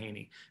C.J.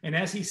 Mahaney. And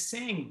as he's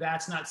saying,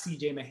 that's not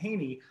C.J.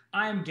 Mahaney,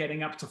 I'm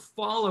getting up to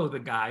follow the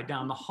guy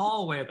down the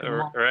hallway at the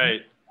mall.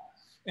 Right.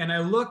 And I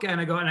look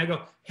and I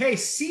go, hey,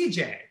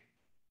 CJ.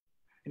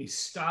 And he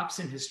stops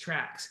in his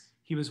tracks.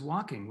 He was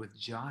walking with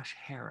Josh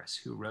Harris,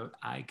 who wrote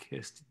I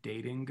Kissed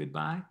Dating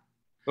Goodbye.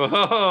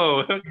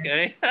 Oh,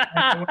 okay. And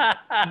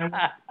I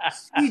went,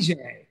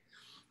 CJ.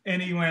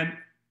 And he went,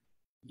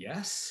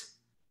 yes.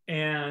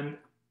 And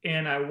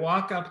I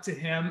walk up to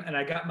him, and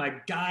I got my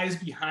guys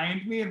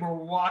behind me, and we're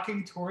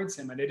walking towards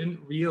him. And I didn't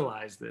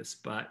realize this,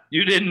 but...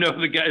 You didn't know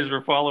the guys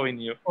were following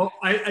you. Oh,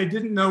 I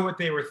didn't know what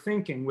they were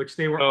thinking, which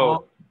they were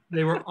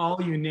all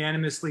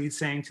unanimously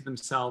saying to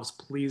themselves,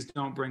 please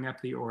don't bring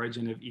up the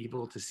origin of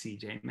evil to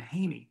C.J.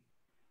 Mahaney.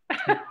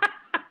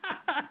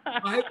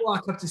 I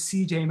walk up to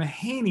C.J.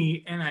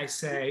 Mahaney and I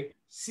say,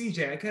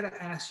 CJ, I got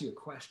to ask you a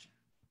question.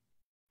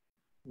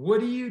 What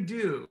do you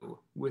do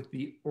with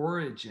the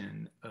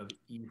origin of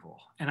evil?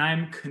 And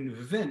I'm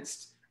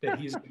convinced that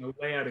he's going to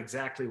lay out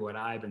exactly what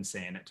I've been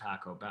saying at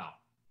Taco Bell.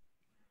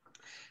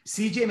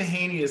 C.J.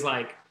 Mahaney he's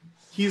like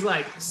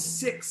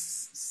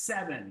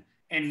 6'7",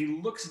 and he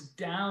looks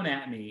down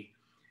at me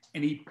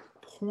and he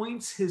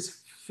points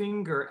his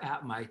finger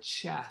at my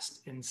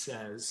chest and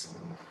says,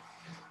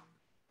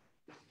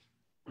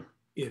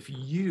 if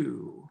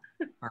you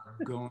are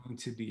going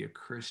to be a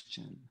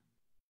Christian,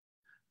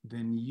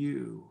 then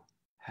you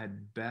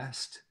had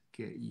best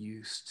get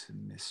used to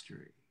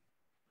mystery.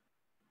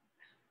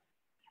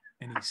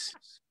 And he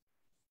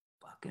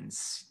fucking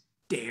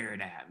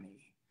stared at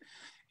me.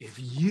 If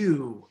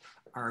you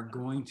are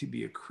going to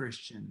be a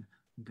Christian,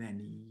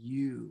 then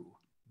you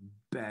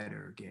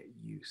better get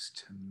used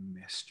to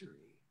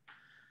mystery.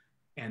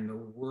 And the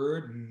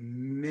word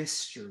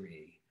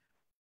mystery,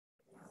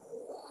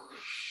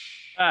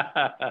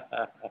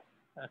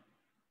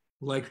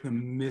 like the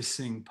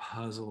missing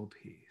puzzle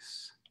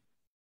piece.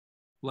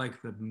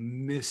 Like the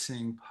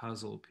missing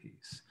puzzle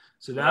piece.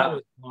 So that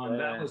was one.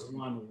 That was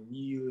one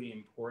really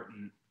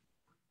important.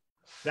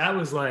 That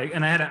was like,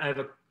 and I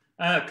have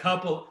a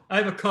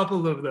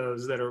couple of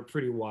those that are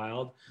pretty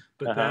wild,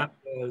 but that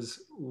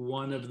was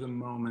one of the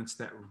moments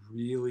that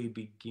really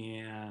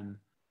began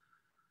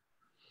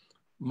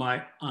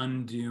my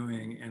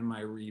undoing and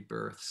my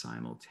rebirth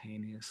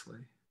simultaneously.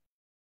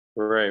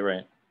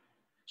 Right.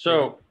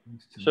 So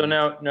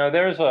now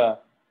there's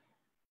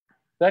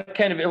that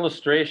kind of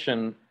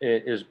illustration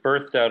is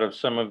birthed out of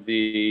some of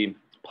the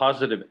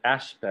positive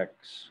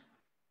aspects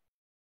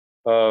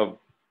of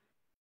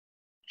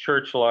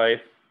church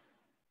life,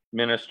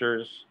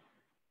 ministers,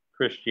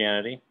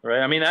 Christianity,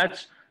 right? I mean,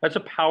 that's a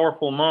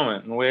powerful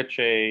moment in which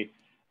a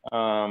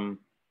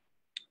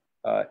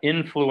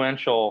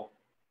influential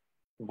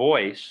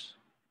voice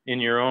in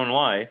your own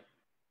life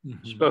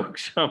spoke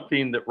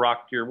something that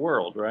rocked your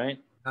world, right?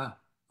 But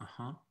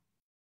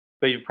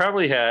you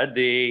probably had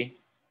the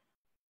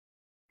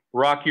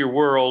rock your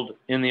world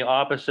in the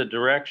opposite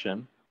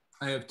direction.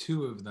 I have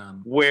two of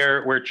them.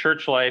 Where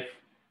church life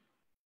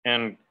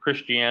and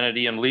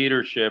Christianity and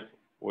leadership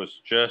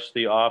was just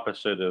the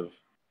opposite of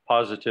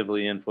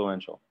positively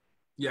influential.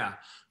 Yeah.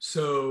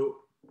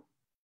 So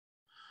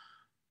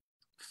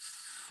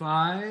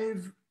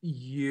 5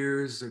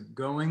 years ago,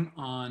 going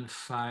on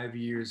 5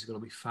 years ago,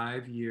 it'll be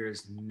 5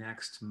 years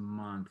next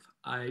month,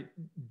 I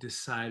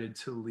decided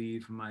to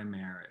leave my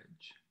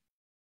marriage.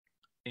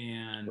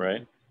 And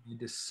I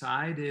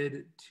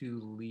decided to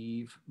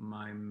leave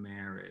my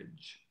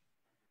marriage.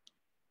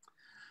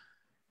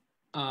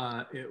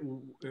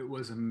 It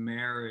was a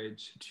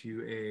marriage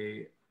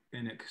to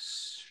an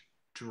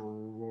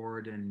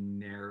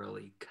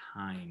extraordinarily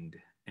kind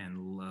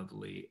and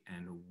lovely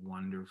and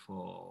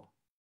wonderful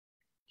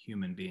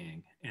human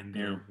being, and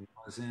there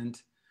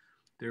wasn't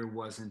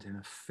an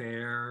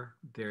affair,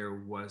 there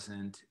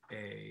wasn't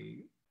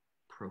a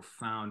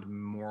profound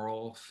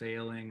moral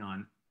failing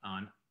on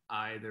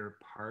either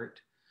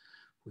part.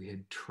 We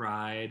had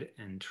tried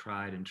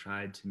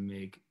to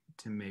make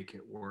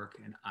it work,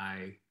 and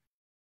I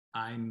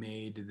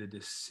made the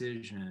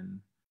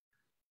decision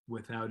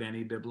without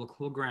any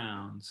biblical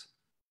grounds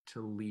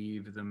to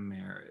leave the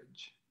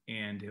marriage.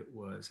 And it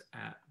was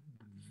at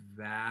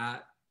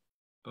that,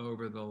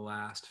 over the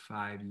last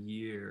 5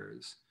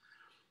 years,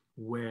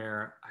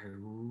 where I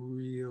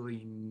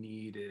really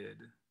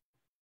needed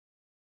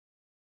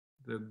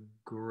the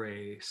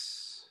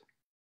grace.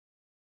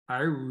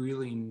 I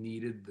really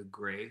needed the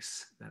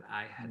grace that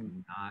I had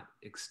not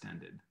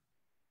extended.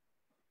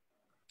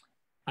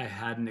 I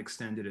hadn't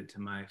extended it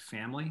to my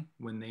family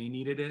when they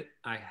needed it.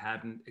 I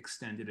hadn't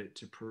extended it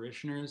to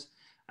parishioners.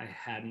 I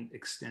hadn't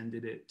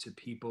extended it to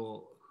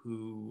people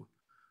who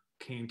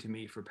came to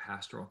me for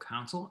pastoral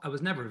counsel. I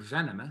was never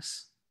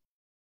venomous,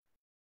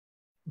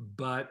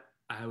 but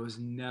I was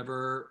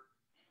never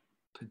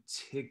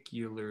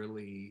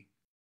particularly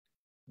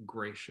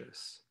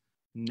gracious.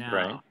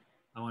 Now,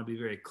 I want to be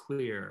very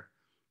clear.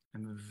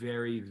 I'm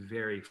very,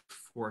 very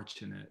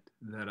fortunate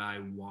that I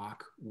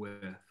walk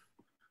with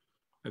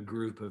a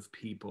group of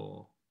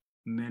people,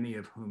 many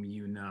of whom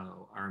you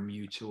know are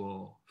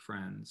mutual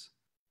friends.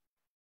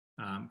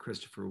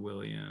 Christopher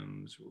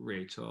Williams,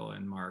 Rachel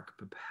and Mark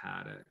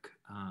Papadek,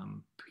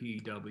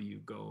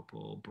 P.W.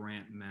 Gopal,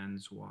 Brant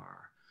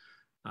Menswar.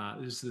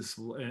 There's this,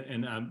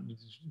 and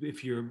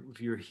if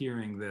you're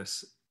hearing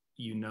this,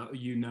 you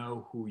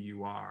know who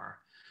you are.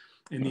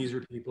 And these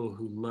are people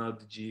who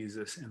loved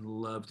Jesus and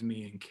loved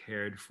me and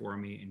cared for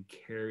me and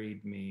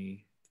carried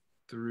me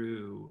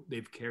through.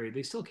 They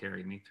still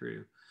carry me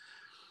through.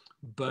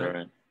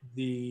 But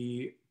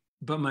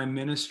but my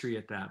ministry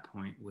at that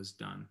point was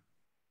done.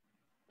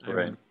 I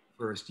remember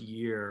the first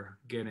year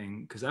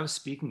because I was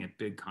speaking at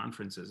big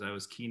conferences. I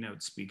was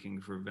keynote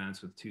speaking for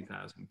events with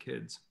 2,000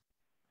 kids.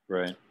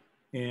 Right.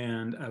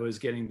 And I was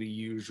getting the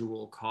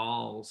usual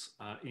calls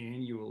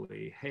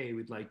annually. Hey,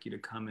 we'd like you to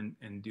come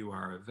and do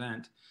our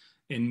event.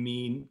 And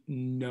me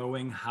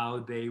knowing how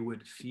they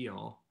would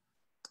feel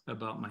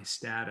about my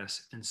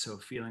status. And so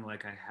feeling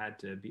like I had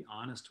to be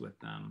honest with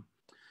them.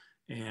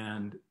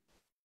 And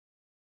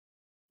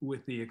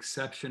with the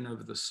exception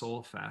of the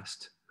Soul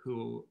Fest,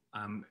 who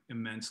I'm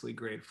immensely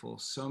grateful,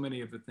 so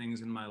many of the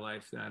things in my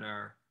life that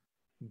are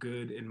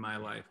good in my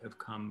life have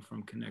come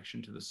from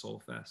connection to the Soul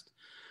Fest.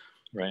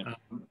 Right.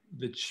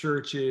 The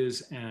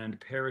churches and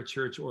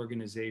parachurch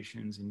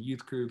organizations and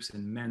youth groups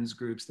and men's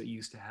groups that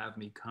used to have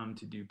me come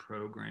to do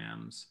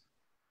programs,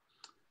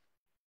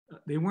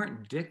 they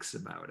weren't dicks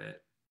about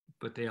it,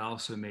 but they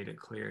also made it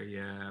clear,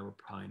 yeah, we're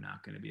probably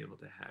not going to be able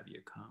to have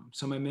you come.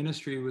 So my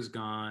ministry was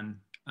gone.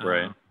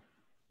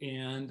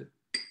 And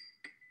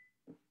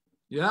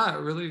yeah,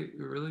 it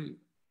really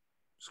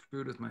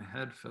screwed with my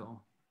head,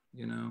 Phil,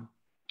 you know.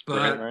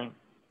 But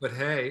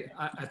hey,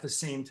 at the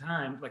same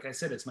time, like I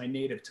said, it's my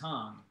native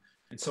tongue.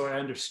 And so I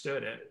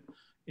understood it.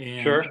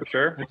 And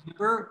Sure.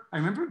 I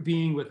remember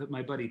being with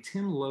my buddy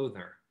Tim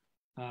Lowther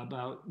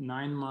about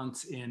 9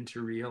 months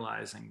into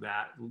realizing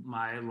that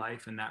my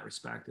life in that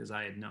respect, as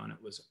I had known it,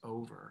 was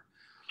over.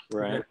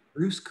 Right. We had a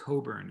Bruce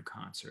Coburn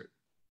concert.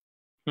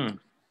 And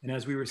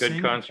as we were good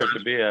singing, concert to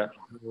be at.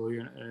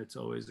 It's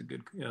always a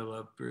good, I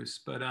love Bruce.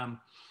 But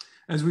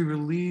as we were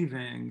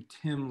leaving,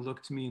 Tim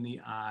looked me in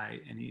the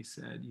eye and he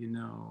said, you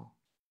know,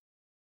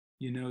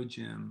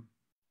 Jim,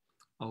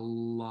 a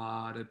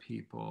lot of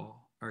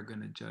people are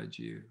going to judge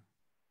you,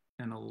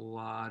 and a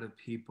lot of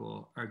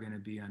people are going to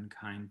be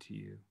unkind to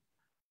you.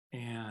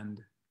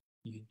 And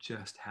you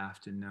just have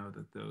to know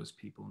that those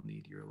people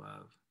need your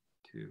love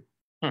too.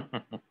 And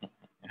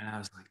I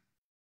was like,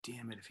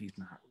 damn it, if he's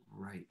not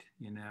right,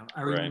 you know.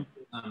 I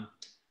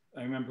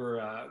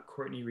remember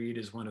Courtney Reed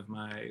is one of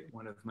my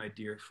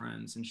dear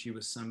friends, and she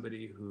was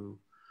somebody who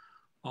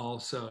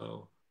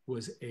also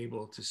was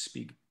able to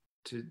speak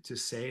to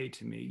say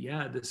to me,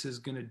 yeah, this is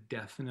going to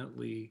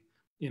definitely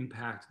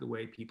impact the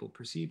way people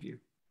perceive you.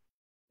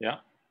 Yeah.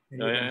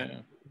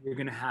 You're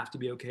going to have to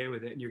be okay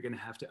with it, and you're going to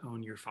have to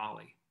own your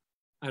folly.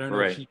 I don't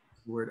know if she used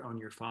the word own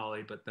your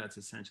folly, but that's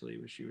essentially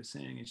what she was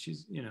saying. And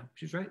she's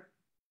right.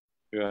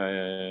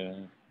 Yeah.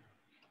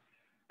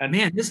 And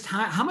man, this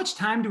time, how much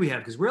time do we have?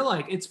 Because we're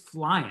like, it's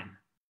flying.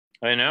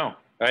 I know.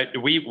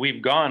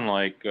 We've gone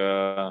like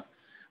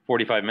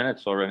 45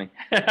 minutes already.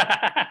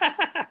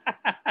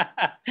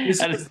 You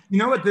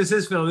know what this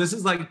is, Phil? This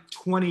is like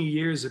 20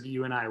 years of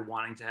you and I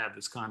wanting to have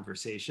this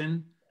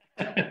conversation.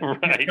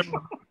 Right.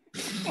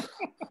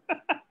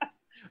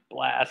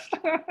 Blast.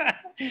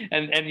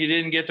 And you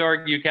didn't get to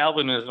argue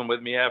Calvinism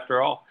with me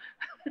after all.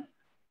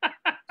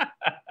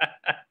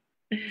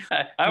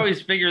 I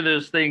always figure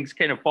those things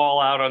kind of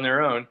fall out on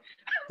their own.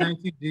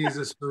 Thank you,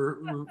 Jesus, for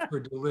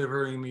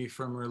delivering me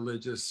from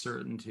religious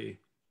certainty.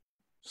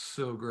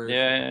 So grateful.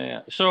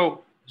 Yeah.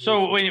 So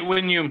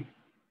when you,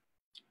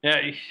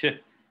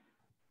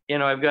 you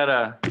know, I've got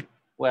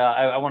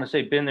I want to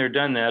say been there,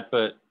 done that,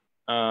 but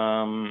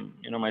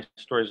you know, my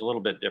story is a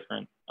little bit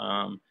different.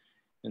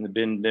 In the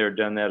been there,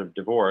 done that of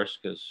divorce,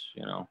 because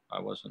you know, I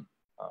wasn't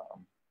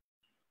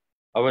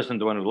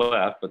the one who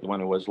left, but the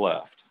one who was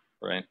left,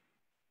 right?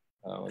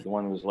 The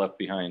one who was left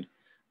behind.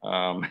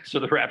 So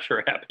the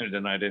rapture happened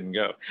and I didn't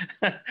go.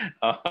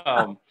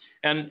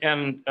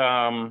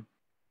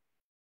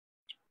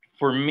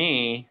 For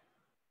me,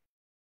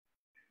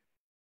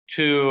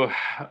 to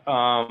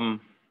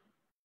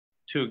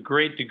a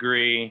great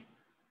degree,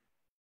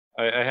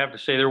 I have to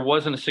say there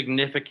wasn't a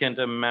significant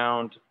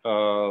amount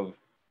of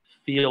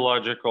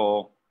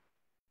theological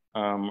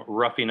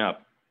roughing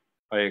up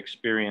I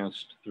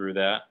experienced through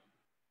that.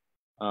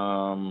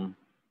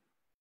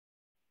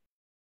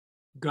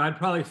 God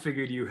probably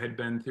figured you had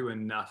been through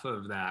enough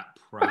of that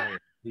prior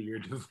to your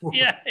divorce.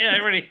 Yeah, I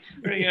already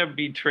got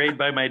betrayed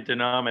by my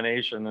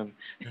denomination and,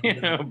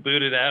 you know,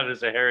 booted out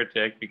as a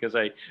heretic because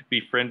I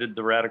befriended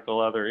the radical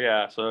other.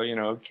 Yeah, so, you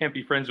know, can't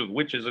be friends with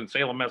witches in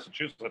Salem,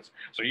 Massachusetts,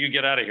 so you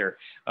get out of here.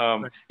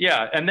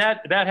 Yeah, and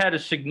that had a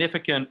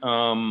significant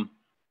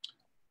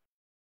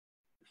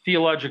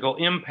theological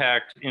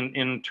impact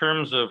in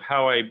terms of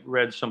how I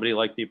read somebody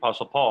like the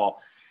Apostle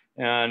Paul.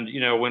 And, you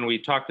know, when we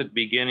talked at the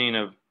beginning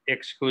of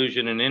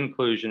exclusion and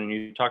inclusion, and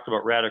you talked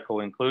about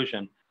radical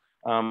inclusion,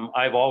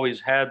 I've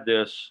always had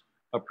this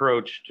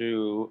approach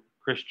to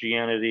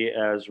Christianity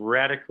as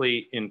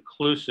radically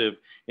inclusive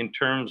in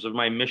terms of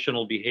my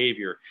missional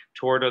behavior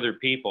toward other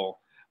people.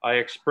 I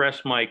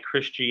express my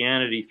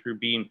Christianity through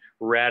being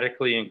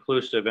radically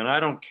inclusive. And I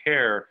don't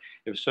care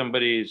if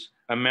somebody's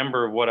a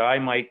member of what I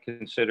might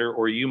consider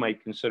or you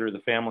might consider the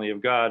family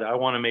of God. I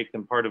want to make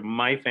them part of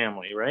my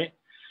family, right?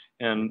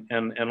 And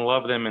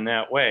love them in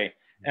that way.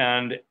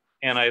 And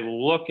I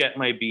look at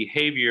my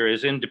behavior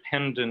as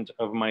independent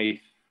of my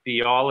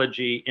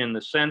theology, in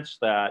the sense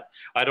that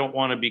I don't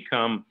want to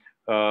become,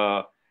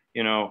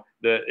 you know,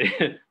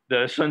 the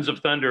the sons of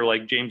thunder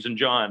like James and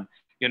John.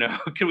 You know,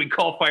 can we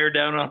call fire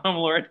down on them,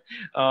 Lord?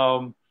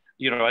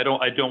 You know, I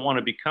don't want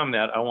to become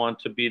that. I want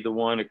to be the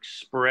one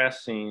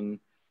expressing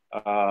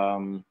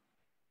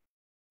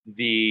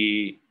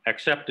the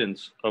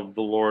acceptance of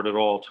the Lord at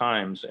all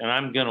times, and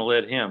I'm going to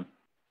let Him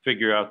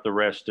figure out the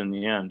rest in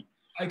the end.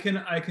 I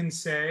can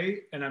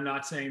say, and I'm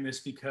not saying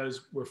this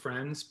because we're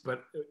friends,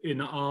 but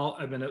in all,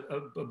 I've been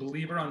a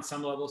believer on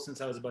some level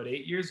since I was about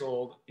 8 years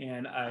old,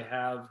 and I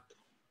have,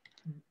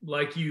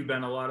 like you,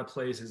 been a lot of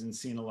places and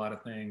seen a lot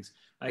of things.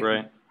 I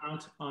can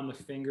count on the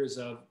fingers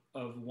of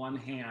one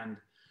hand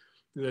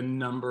the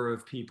number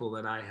of people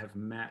that I have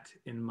met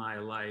in my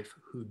life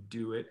who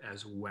do it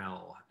as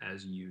well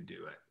as you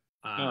do it.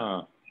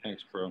 Oh,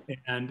 thanks, bro.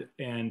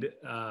 And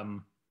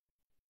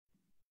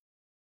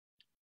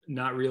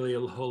not really a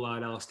whole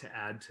lot else to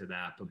add to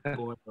that, but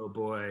boy, oh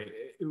boy,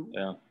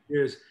 yeah.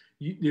 There's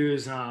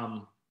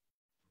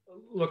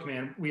look,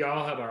 man, we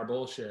all have our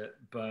bullshit,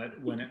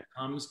 but when it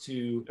comes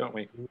to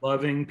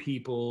loving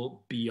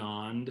people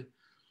beyond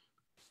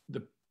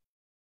the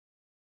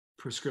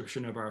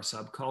prescription of our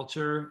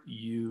subculture,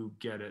 you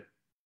get it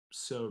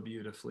so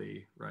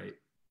beautifully right.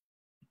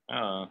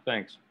 Oh,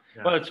 thanks.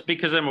 Yeah. Well, it's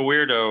because I'm a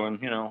weirdo, and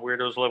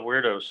weirdos love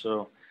weirdos.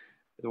 So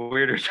the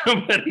weirder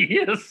somebody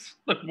is,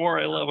 the more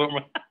I love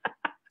them.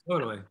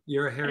 Totally.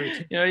 You're a hairy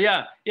too.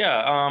 Yeah.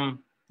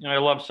 I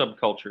love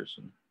subcultures,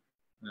 and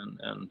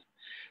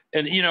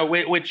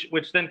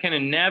which then kind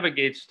of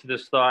navigates to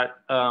this thought.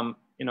 I'm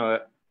going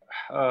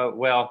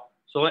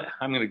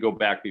to go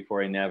back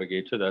before I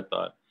navigate to that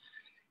thought.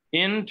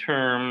 In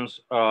terms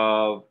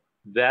of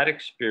that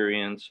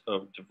experience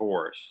of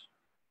divorce,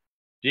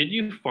 did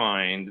you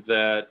find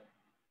that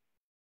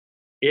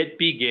it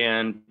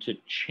began to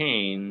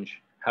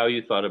change how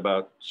you thought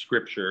about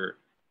scripture,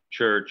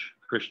 church,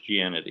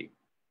 Christianity?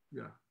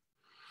 Yeah.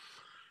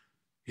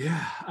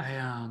 I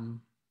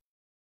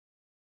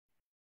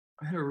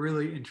had a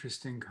really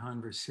interesting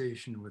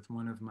conversation with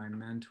one of my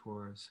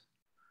mentors.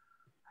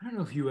 I don't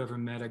know if you ever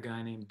met a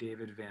guy named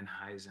David Van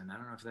Huysen. I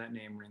don't know if that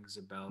name rings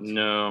a bell to you.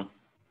 No.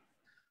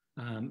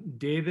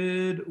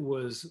 David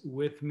was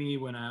with me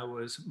when I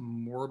was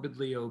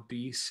morbidly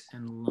obese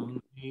and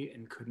lonely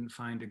and couldn't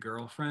find a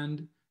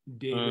girlfriend.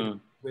 David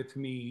was with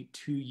me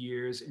 2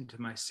 years into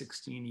my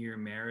 16-year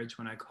marriage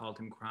when I called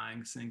him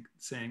crying, saying,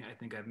 I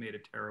think I've made a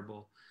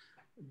terrible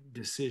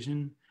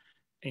decision.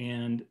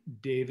 And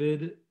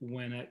David,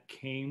 when it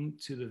came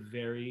to the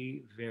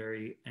very,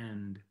 very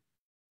end,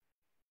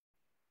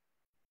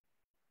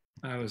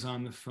 I was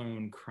on the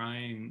phone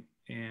crying,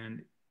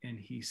 and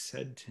he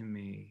said to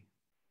me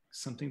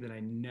something that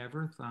I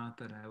never thought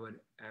that I would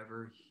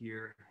ever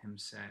hear him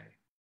say.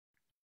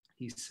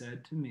 He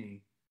said to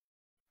me,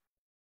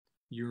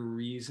 your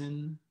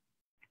reason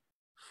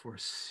for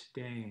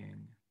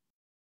staying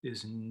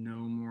is no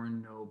more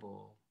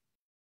noble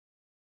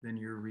than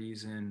your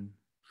reason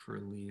for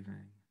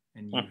leaving.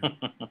 And you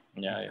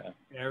yeah.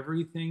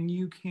 everything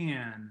you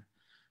can,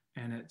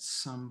 and at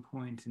some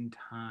point in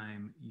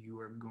time you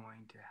are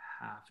going to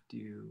have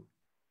to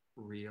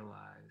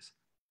realize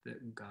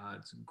that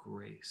God's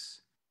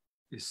grace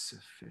is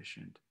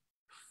sufficient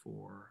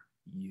for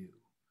you.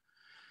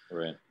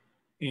 Right.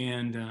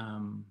 And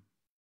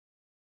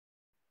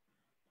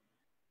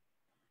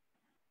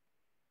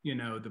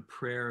the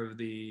prayer of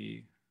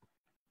the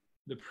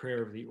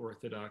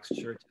Orthodox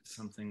Church is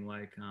something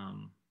like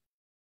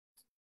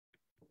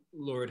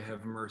Lord,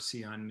 have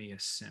mercy on me, a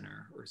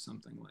sinner, or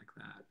something like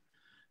that.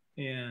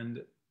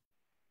 And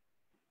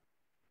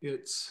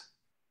it's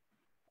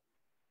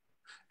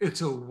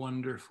a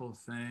wonderful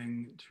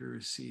thing to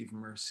receive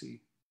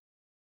mercy.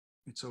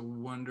 It's a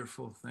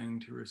wonderful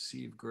thing to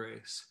receive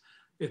grace.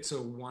 It's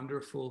a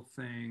wonderful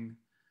thing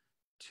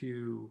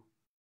to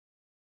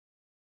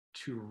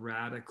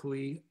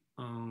radically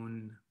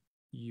own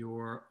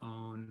your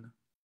own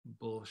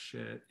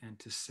bullshit and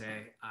to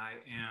say, I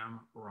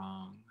am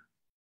wrong.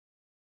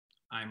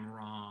 I'm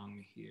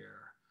wrong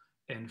here.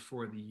 And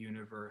for the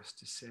universe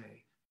to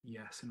say,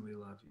 yes, and we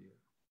love you.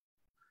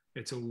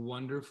 It's a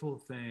wonderful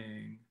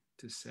thing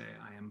to say,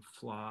 I am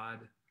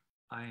flawed.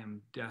 I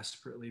am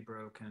desperately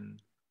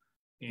broken.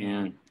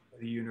 And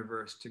the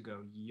universe to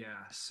go,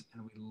 yes,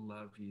 and we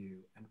love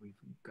you, and we've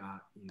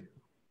got you.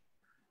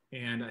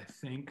 And I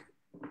think,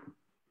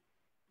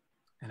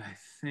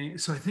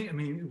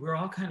 we're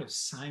all kind of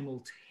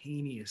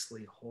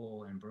simultaneously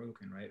whole and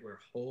broken, right? We're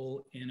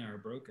whole in our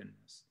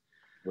brokenness.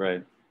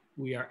 Right.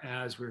 We are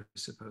as we're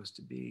supposed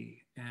to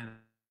be. And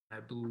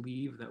I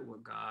believe that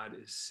what God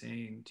is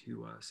saying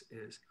to us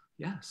is,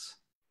 yes,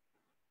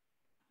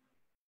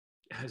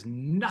 it has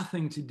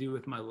nothing to do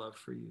with my love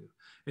for you.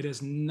 It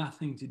has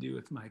nothing to do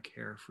with my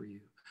care for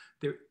you.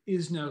 There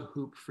is no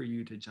hoop for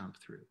you to jump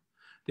through.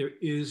 There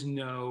is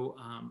no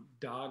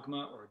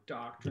dogma or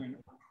doctrine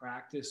or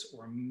practice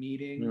or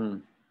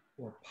meeting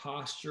or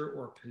posture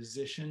or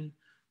position.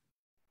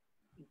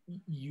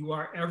 You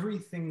are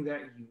everything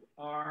that you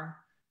are,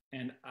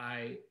 and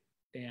I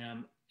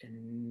am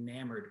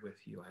enamored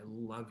with you. I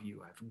love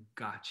you. I've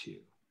got you.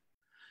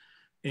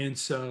 And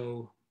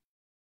so,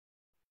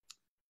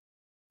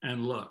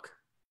 and look,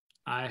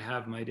 I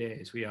have my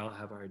days. We all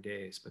have our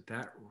days, but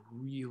that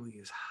really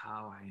is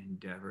how I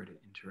endeavor to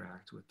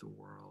interact with the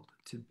world,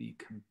 to be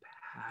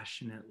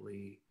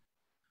compassionately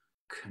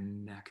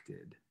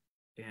connected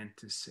and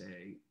to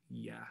say,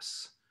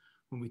 yes.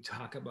 When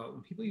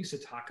people used to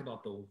talk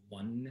about the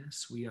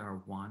oneness, we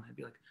are one, I'd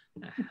be like,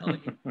 the hell are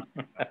you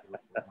talking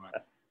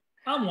about?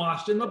 I'm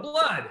washed in the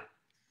blood.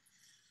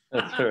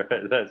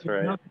 That's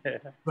right.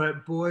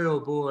 But boy, oh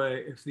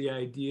boy, if the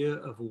idea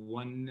of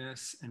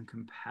oneness and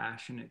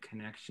compassionate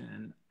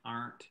connection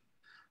aren't,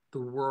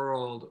 the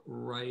world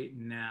right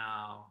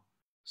now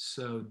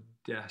so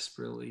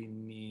desperately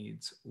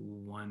needs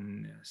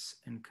oneness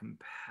and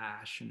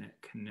compassionate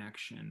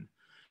connection.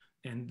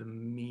 And the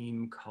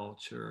meme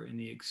culture and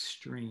the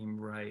extreme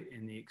right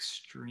and the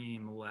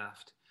extreme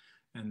left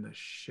and the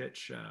shit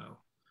show.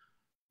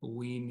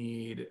 We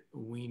need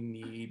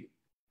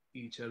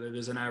each other.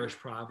 There's an Irish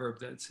proverb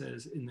that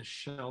says, in the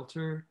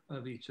shelter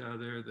of each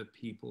other, the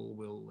people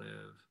will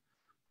live.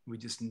 We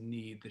just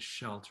need the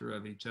shelter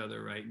of each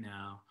other right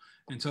now.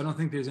 And so I don't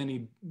think there's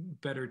any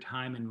better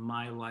time in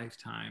my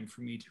lifetime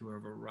for me to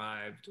have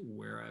arrived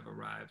where I've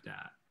arrived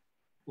at.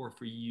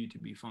 for you to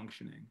be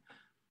functioning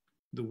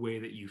the way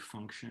that you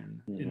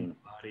function in the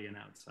body and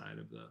outside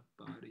of the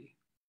body.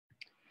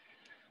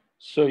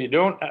 So you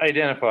don't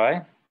identify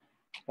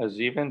as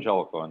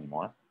evangelical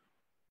anymore.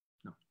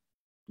 No.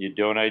 You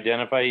don't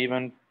identify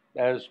even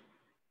as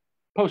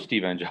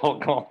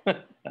post-evangelical,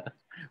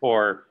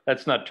 or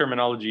that's not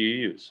terminology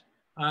you use.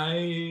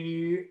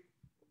 I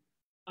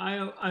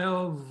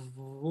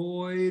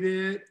avoid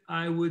it.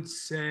 I would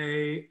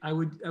say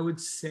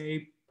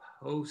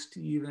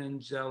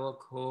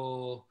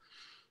post-evangelical.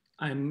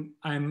 I'm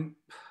not,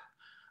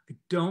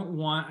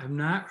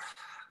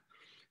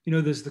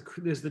 there's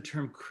the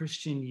term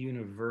Christian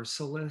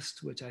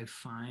universalist, which I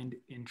find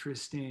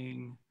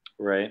interesting.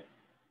 Right.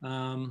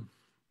 But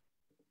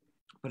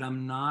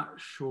I'm not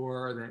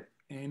sure that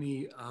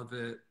any of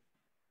it,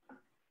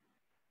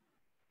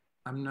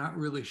 I'm not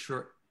really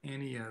sure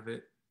any of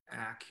it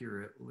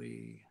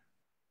accurately.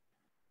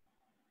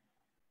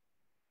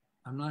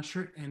 I'm not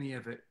sure any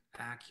of it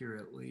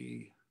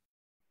accurately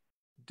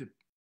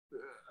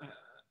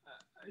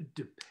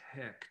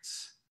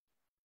depicts.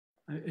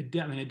 I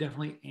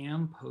definitely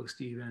am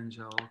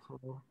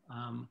post-evangelical.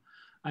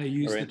 I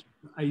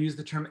use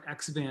the term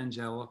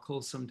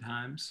exvangelical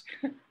sometimes.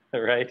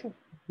 Right.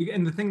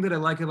 And the thing that I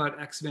like about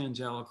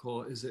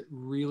exvangelical is it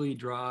really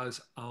draws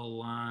a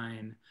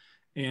line.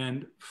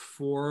 And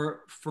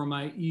for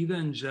my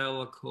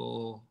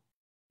evangelical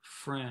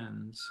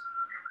friends,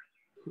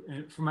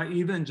 and for my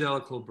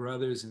evangelical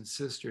brothers and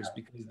sisters,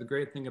 because the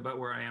great thing about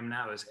where I am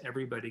now is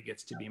everybody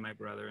gets to be my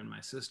brother and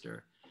my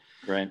sister.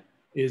 Right.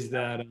 Is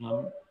that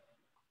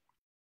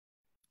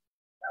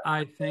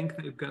I think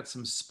they've got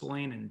some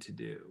splaining to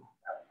do.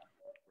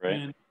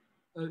 Right.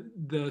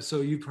 And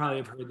so you probably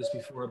have heard this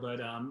before,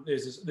 but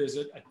there's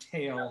a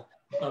tale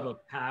of a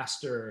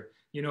pastor.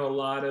 A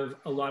lot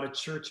of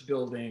church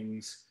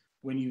buildings,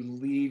 when you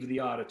leave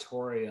the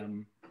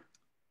auditorium,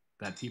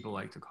 that people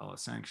like to call a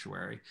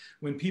sanctuary.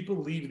 When people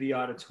leave the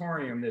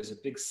auditorium, there's a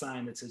big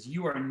sign that says,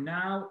 "You are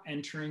now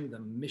entering the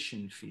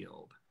mission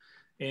field."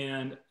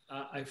 And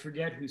I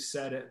forget who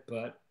said it,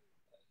 but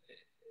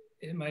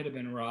it might have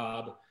been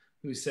Rob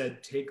who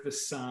said, "Take the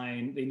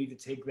sign." They need to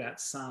take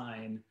that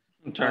sign,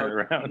 turn it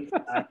around,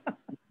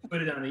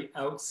 put it on the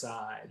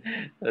outside.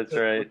 That's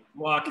right.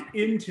 Walk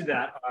into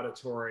that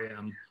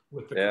auditorium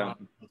with the cross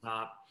on the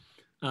top.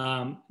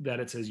 That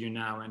it says you're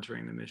now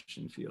entering the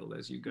mission field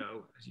as you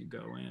go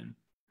in.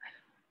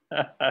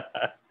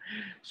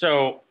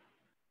 So,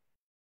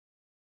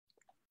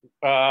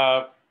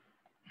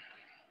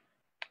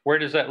 where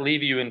does that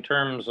leave you in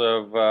terms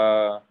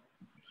of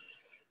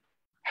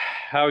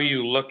how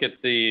you look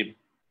at the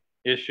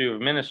issue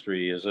of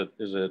ministry? Is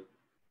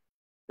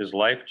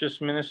life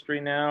just ministry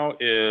now?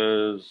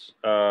 Is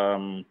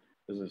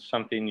it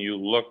something you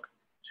look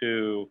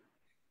to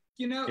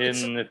in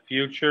the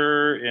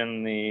future,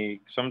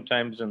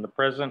 sometimes in the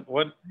present?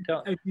 Look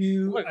at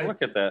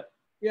that.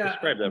 Yeah,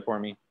 describe that for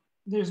me.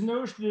 There's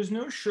no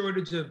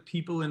shortage of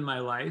people in my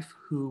life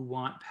who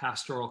want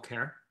pastoral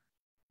care,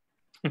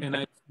 and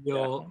I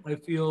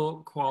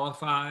feel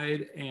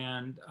qualified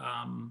and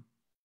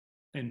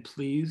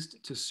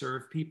pleased to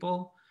serve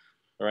people.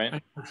 Right.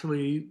 I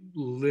actually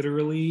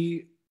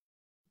literally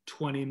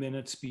 20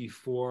 minutes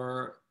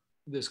before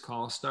this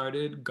call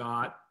started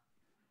got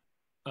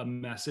a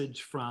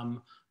message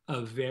from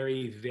a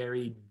very,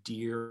 very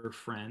dear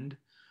friend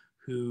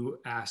who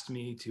asked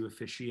me to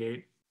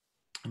officiate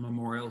a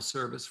memorial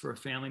service for a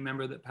family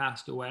member that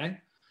passed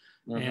away.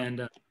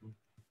 And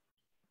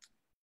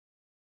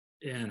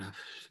I'm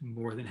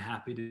more than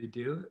happy to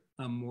do it.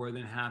 I'm more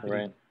than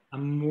happy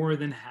I'm more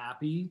than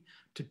happy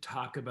to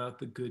talk about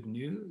the good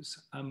news.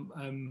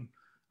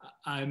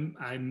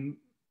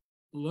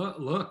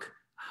 Look,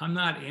 I'm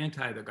not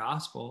anti the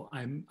gospel.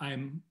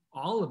 I'm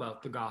all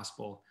about the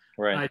gospel.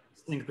 Right. I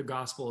think the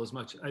gospel is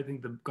much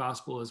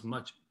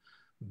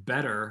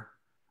better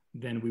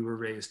than we were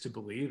raised to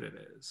believe it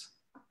is.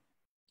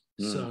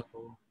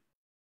 So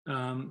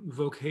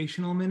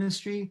vocational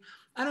ministry,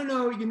 I don't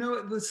know,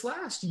 this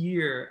last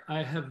year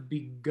I have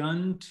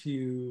begun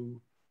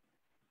to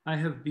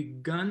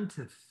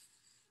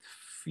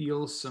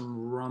feel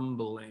some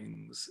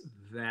rumblings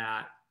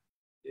that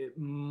it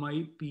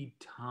might be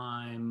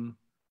time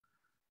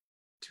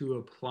to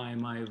apply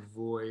my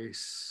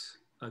voice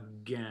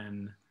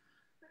again,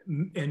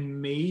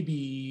 and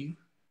maybe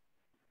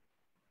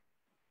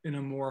in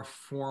a more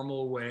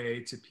formal way,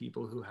 to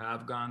people who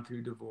have gone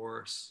through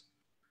divorce,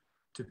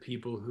 to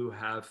people who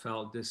have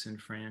felt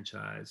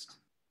disenfranchised.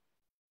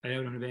 I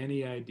don't have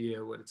any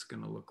idea what it's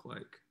going to look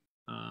like.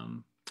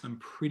 I'm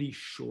pretty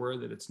sure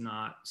that it's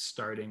not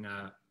starting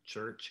a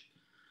church.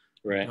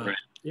 Right.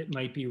 It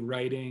might be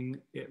writing.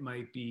 It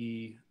might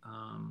be,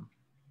 I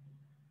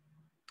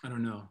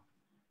don't know.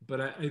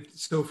 But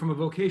so from a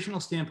vocational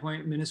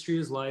standpoint, ministry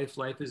is life.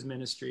 Life is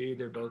ministry.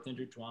 They're both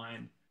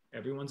intertwined.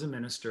 Everyone's a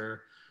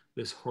minister.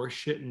 This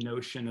horseshit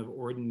notion of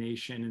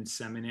ordination and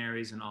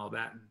seminaries and all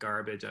that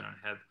garbage, I don't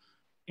have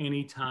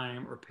any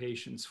time or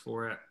patience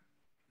for it.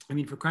 I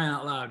mean, for crying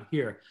out loud,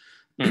 here,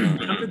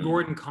 come to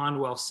Gordon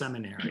Conwell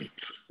Seminary,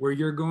 where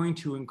you're going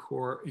to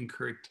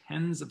incur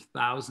tens of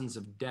thousands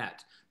of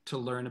debt to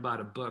learn about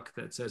a book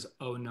that says,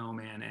 "Oh no,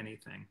 man,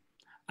 anything.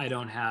 I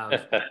don't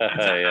have."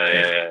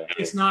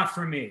 It's not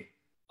for me.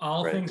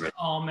 All things to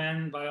all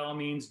men, by all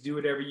means, do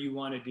whatever you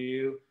want to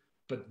do.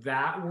 But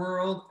that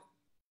world,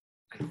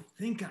 I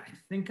think I'm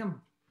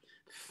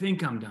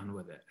done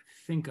with it.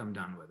 I think I'm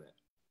done with it.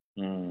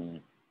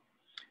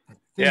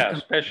 Yeah,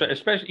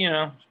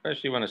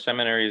 especially when a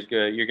seminary is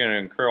good, you're going to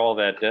incur all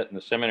that debt in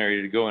the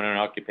seminary to go in an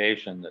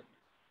occupation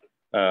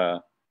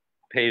that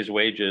pays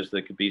wages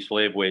that could be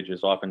slave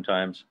wages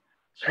oftentimes.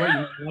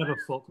 What, you have a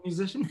folk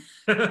musician?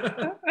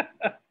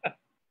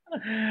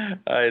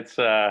 It's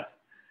I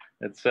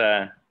see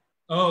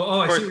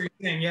what you're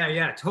saying.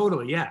 Yeah,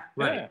 totally. Yeah,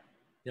 right.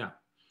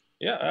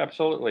 Yeah,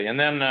 absolutely. And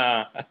then,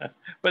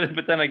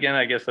 but then again,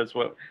 I guess that's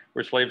what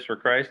we're slaves for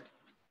Christ.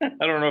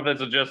 I don't know if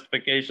that's a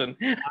justification.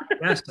 I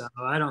guess so.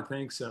 I don't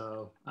think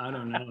so. I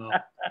don't know.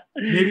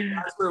 Maybe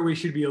that's where we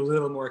should be a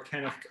little more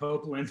Kenneth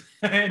Copeland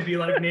and be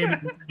like, name it.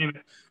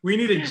 We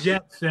need a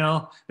jet,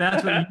 Phil.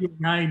 That's what you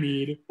and I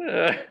need.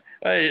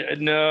 I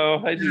do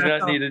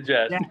not need a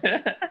jet.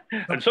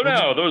 And so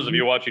now, those of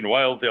you watching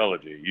Wild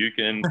Theology, you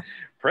can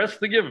press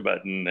the give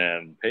button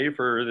and pay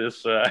for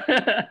this. Phil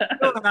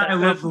and I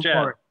love the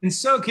Lord, and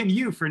so can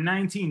you for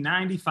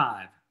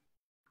 1995.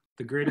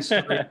 The greatest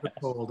story ever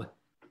told.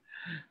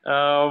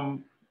 I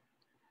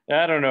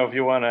don't know if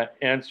you want to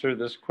answer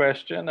this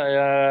question.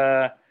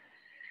 But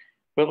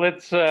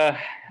let's. I'm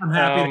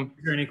happy to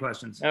answer any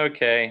questions.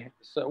 Okay.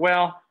 So,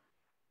 well.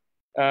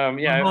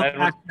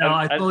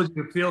 I told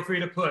you, feel free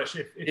to push.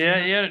 No,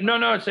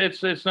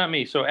 it's not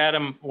me. So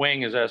Adam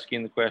Wang is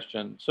asking the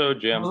question. So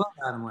Jim,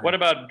 what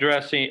about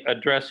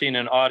addressing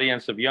an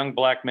audience of young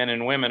black men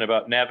and women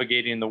about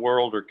navigating the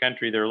world or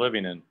country they're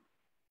living in?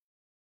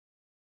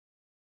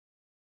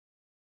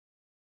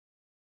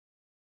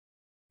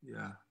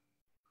 Yeah.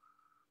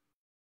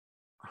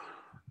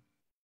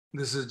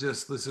 This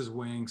is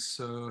weighing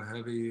so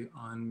heavy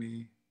on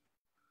me.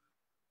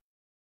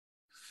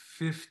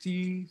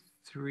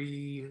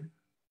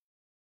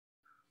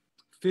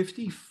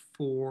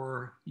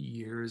 54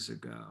 years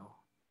ago,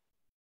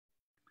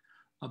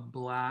 a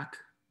black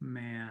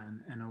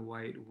man and a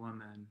white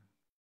woman,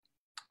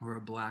 or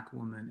a black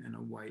woman and a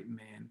white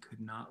man,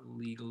 could not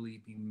legally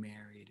be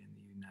married in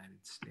the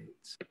United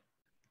States.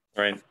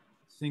 Right.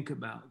 Think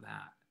about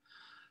that.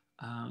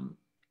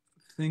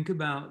 Think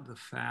about the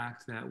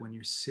fact that when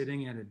you're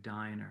sitting at a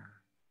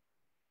diner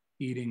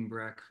eating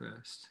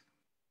breakfast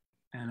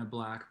and a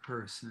black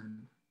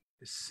person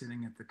is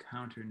sitting at the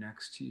counter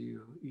next to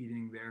you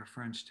eating their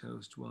French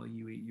toast while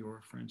you eat your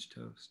French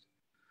toast,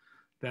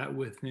 that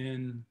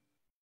within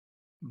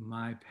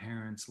my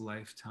parents'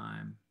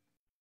 lifetime,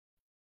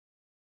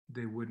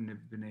 they wouldn't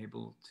have been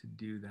able to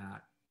do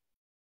that.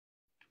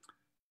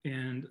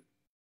 And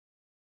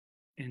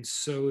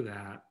so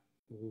that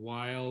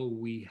while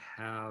we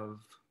have,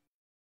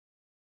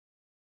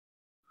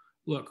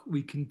 look,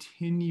 we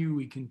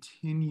continue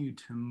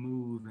to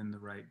move in the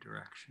right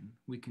direction.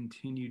 We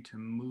continue to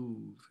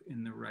move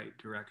in the right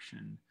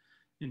direction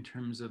in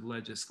terms of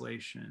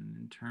legislation,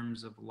 in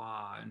terms of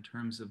law, in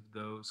terms of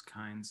those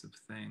kinds of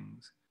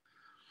things.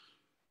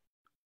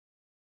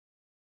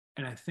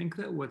 And I think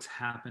that what's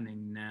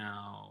happening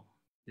now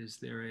is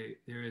there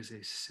is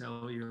a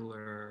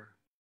cellular,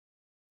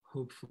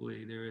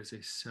 hopefully there is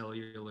a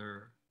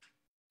cellular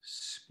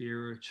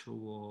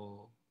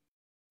spiritual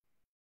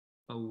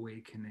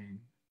awakening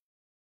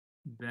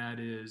that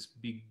is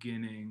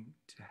beginning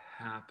to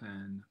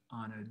happen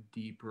on a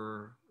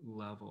deeper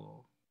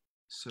level,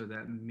 so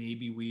that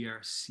maybe we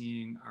are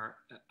seeing our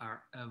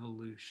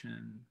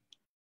evolution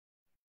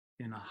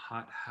in a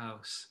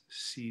hothouse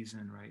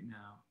season right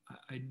now.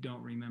 I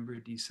don't remember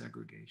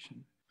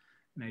desegregation,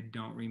 and I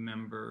don't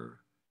remember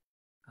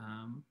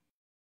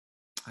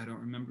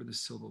the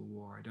Civil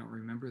War. I don't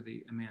remember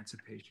the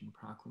Emancipation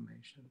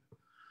Proclamation.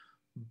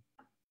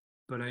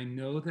 But I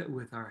know that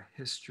with our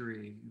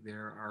history,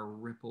 there are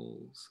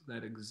ripples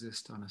that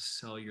exist on a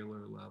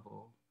cellular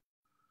level.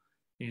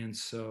 And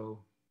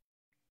so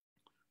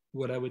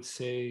what I would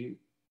say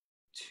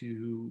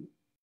to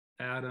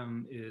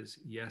Adam is,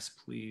 yes,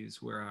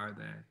 please, where are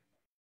they?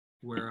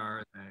 Where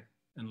are they?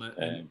 And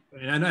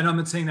I'm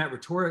not saying that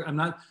rhetorically.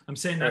 I'm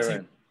saying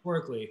that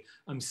rhetorically.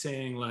 I'm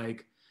saying,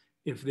 like,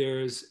 if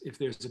there's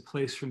a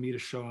place for me to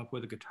show up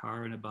with a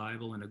guitar and a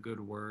Bible and a good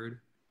word,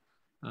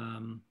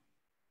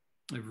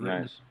 I've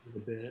written a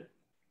bit,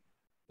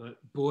 but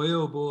boy,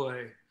 oh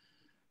boy,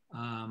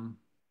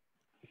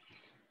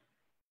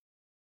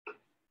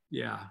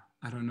 yeah,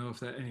 I don't know if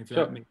that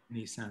makes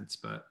any sense,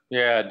 but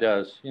yeah, it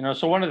does.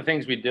 So one of the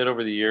things we did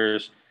over the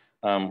years,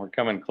 we're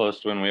coming close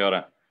to when we ought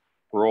to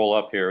roll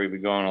up here. We've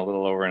been going a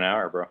little over an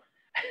hour, bro.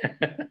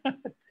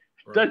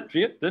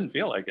 Didn't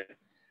feel like it.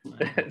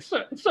 It's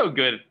so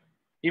good,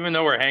 even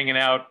though we're hanging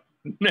out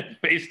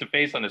face to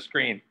face on a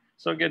screen.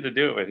 So good to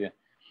do it with you.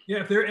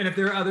 Yeah, if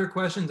there are other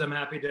questions, I'm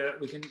happy to.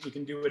 We can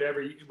do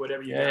whatever you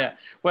got. Yeah.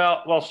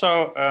 Well.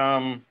 So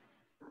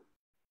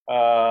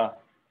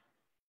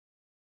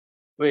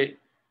wait,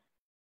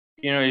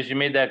 as you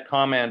made that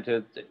comment,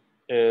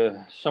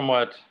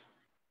 somewhat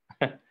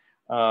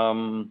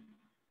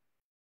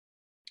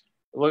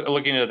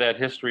looking at that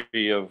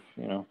history of,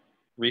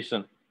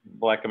 recent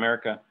Black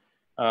America,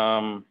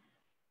 there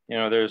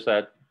is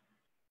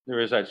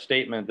that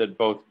statement that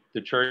both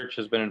the church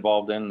has been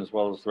involved in, as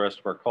well as the rest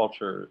of our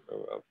culture,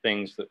 of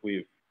things that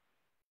we've,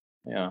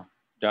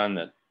 done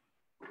that,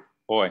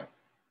 boy,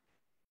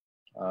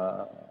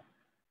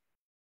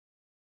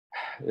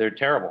 they're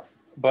terrible.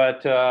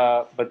 But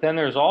then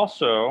there's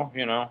also,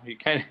 you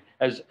kind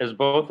of, as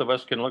both of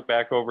us can look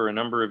back over a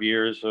number of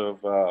years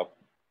of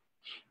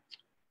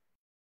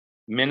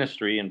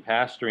ministry and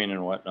pastoring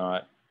and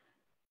whatnot,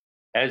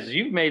 as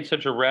you've made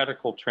such a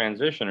radical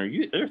transition,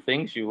 there are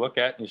things you look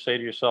at and you say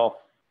to yourself,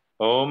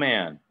 oh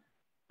man,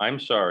 I'm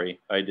sorry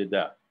I did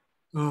that.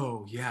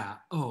 Oh yeah.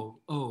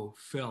 Oh,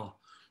 Phil.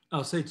 I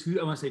want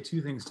to say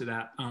two things to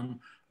that.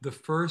 The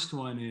first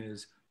one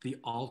is the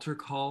altar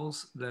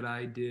calls that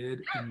I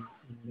did in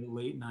the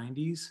late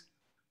 90s.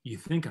 You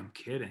think I'm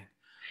kidding?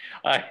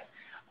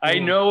 I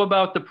know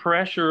about the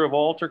pressure of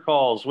altar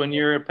calls. When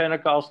you're a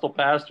Pentecostal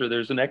pastor,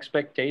 there's an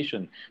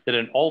expectation that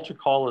an altar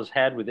call is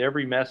had with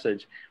every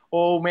message.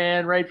 Oh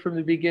man, right from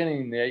the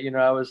beginning,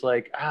 I was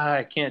like,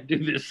 I can't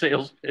do this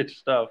sales pitch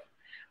stuff.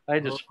 I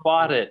just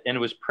fought it, and it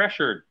was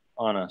pressured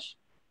on us.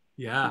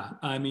 Yeah,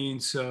 I mean,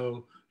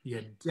 so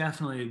yeah,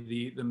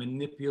 definitely the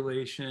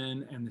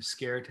manipulation and the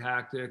scare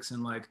tactics,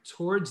 and like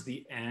towards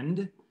the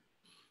end,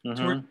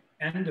 toward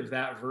the end of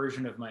that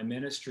version of my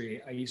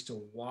ministry, I used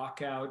to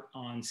walk out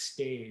on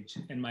stage,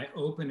 and my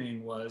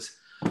opening was,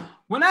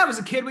 when I was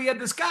a kid, we had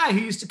this guy who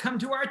used to come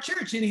to our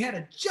church, and he had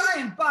a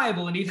giant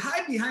Bible, and he'd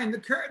hide behind the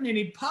curtain, and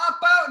he'd pop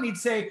out, and he'd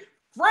say,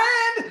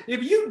 friend,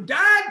 if you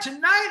died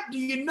tonight, do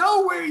you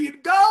know where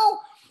you'd go?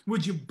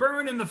 Would you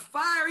burn in the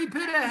fiery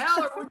pit of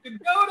hell, or would you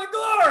go to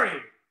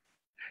glory?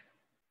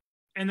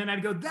 And then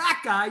I'd go,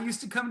 that guy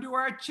used to come to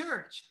our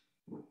church.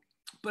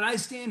 But I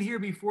stand here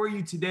before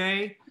you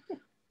today,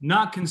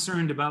 not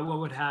concerned about what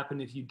would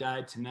happen if you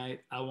died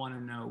tonight. I want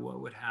to know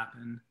what would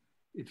happen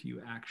if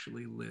you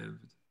actually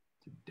lived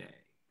today.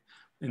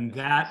 And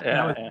that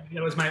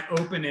was my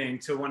opening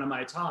to one of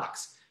my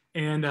talks.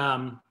 And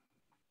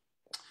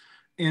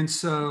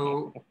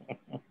so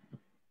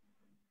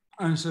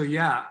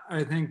yeah,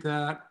 I think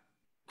that,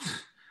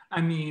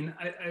 I mean,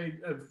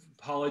 I've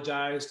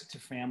apologized to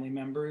family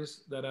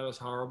members that I was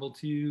horrible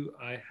to.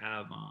 I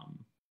have,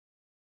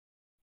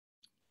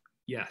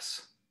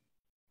 yes.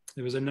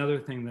 There was another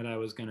thing that I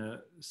was going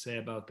to say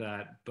about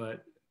that,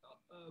 but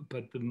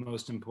the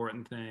most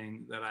important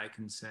thing that I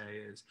can say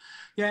is,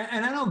 yeah,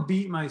 and I don't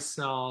beat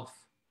myself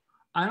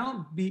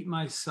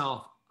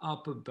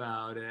up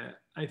about it.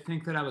 I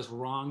think that I was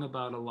wrong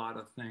about a lot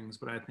of things,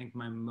 but I think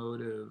my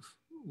motive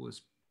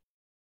was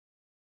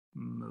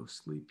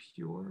mostly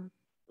pure.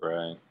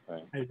 Right.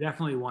 I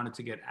definitely wanted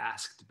to get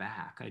asked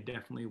back. I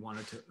definitely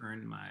wanted to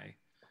earn my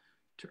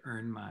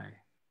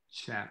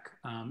check.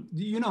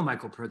 You know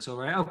Michael Pritzel,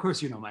 right? Of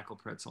course you know Michael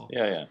Pritzel.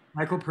 Yeah.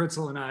 Michael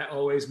Pritzel and I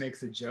always make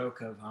the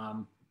joke of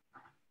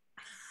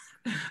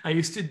I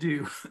used to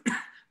do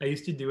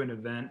an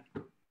event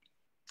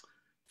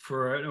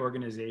for an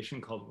organization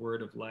called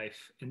Word of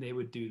Life, and they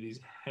would do these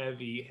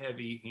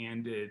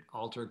heavy-handed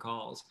altar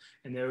calls,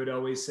 and they would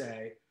always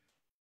say,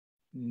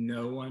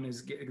 there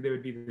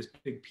would be this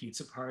big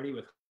pizza party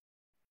with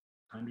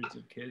hundreds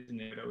of kids, and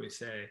they would always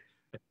say,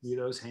 I see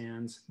those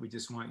hands, we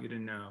just want you to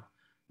know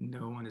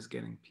no one is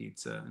getting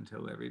pizza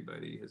until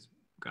everybody has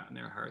gotten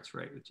their hearts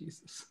right with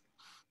Jesus.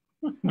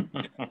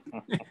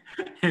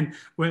 And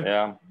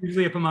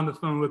usually if I'm on the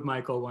phone with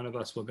Michael, one of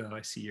us will go,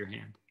 I see your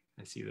hand.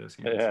 I see those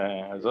hands.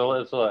 Yeah. It's a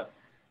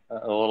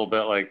little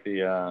bit like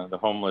the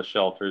homeless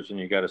shelters, and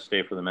you got to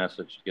stay for the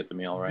message to get the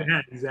meal, right?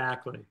 Yeah,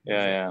 exactly.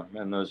 Yeah,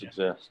 and those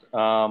exist.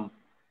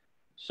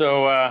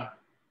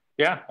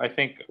 I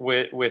think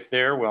with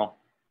there we'll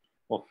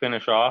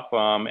finish off.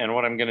 And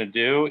what I'm going to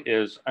do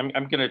is I'm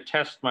going to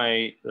test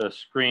my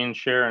screen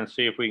share and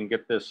see if we can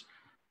get this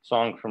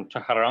song from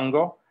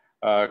Chaharango,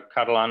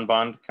 Catalan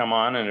Band, come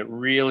on. And it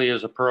really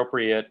is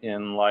appropriate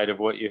in light of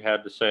what you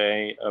had to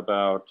say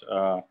about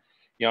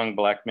young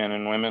Black men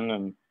and women,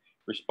 and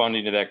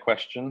responding to that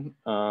question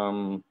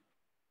from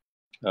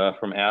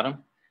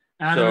Adam.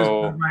 Adam is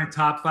one of my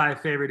top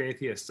 5 favorite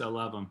atheists. I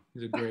love him.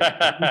 He's a great.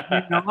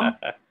 You know him?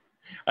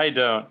 I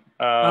don't.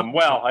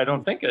 Well, I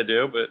don't think I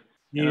do, but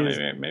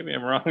maybe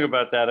I'm wrong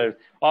about that.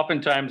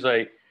 Oftentimes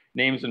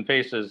names and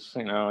faces,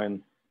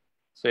 in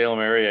Salem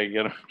area,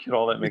 get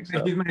all that mixed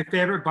up. He's my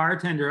favorite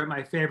bartender at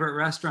my favorite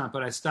restaurant,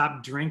 but I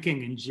stopped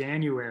drinking in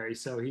January,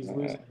 so he's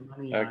losing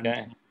money on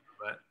me.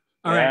 But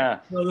all right,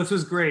 well, this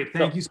was great.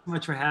 Thank you so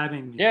much for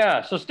having me.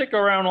 Yeah, so stick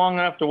around long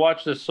enough to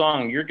watch this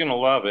song. You're gonna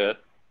love it.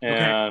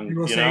 And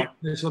we'll say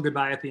official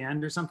goodbye at the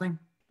end or something.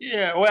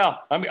 Yeah,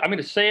 well, I'm going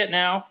to say it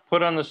now.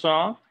 Put on the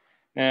song.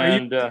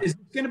 And is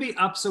it going to be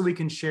up so we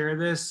can share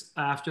this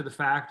after the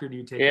fact, or do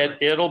you take it?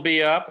 It'll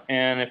be up,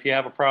 and if you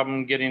have a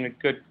problem getting a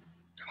good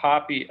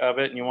copy of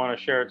it and you want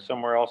to share it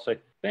somewhere else, I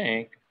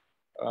think.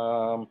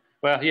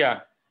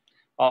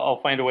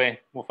 I'll find a way.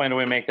 We'll find a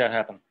way to make that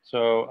happen.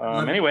 So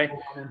anyway,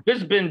 this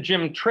has been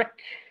Jim Trick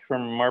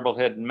from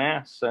Marblehead,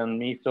 Mass, and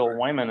me, Phil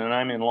Wyman, and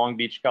I'm in Long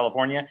Beach,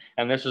 California.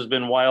 And this has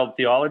been Wild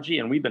Theology,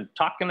 and we've been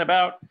talking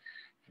about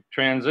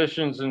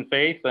transitions in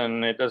faith,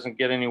 and it doesn't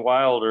get any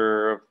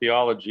wilder of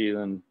theology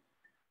than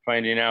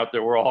finding out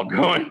that we're all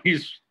going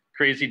these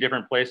crazy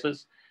different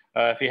places.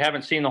 If you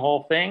haven't seen the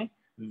whole thing,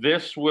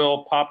 this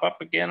will pop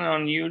up again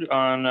on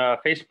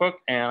Facebook,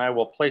 and I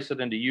will place it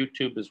into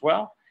YouTube as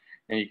well.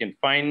 And you can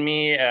find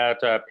me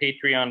at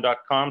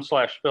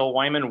patreon.com/Phil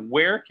Wyman.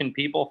 Where can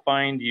people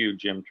find you,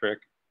 Jim Trick?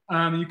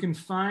 You can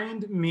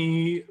find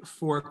me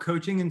for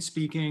coaching and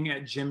speaking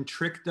at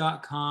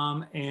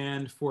jimtrick.com,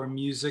 and for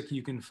music,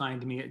 you can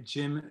find me at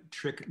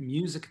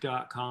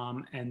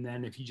jimtrickmusic.com. And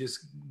then if you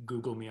just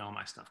Google me, all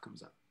my stuff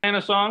comes up. And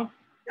a song?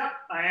 Yep,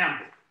 I am.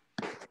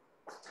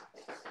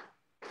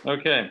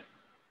 Okay.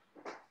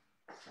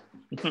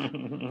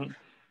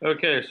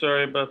 Okay,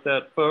 sorry about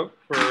that, folks,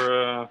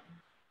 for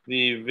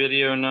the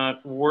video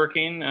not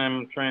working.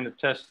 I'm trying to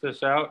test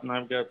this out, and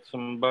I've got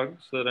some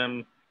bugs that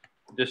I'm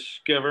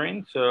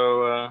discovering.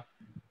 So,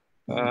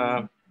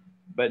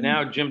 but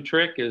now Jim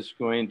Trick is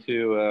going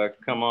to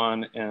come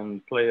on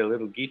and play a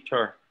little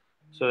guitar.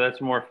 So that's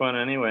more fun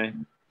anyway.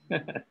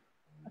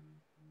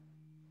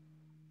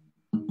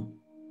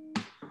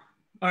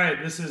 All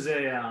right, this is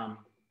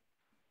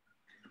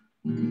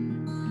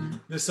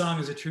this song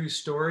is a true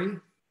story,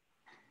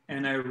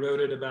 and I wrote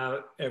it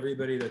about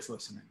everybody that's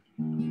listening.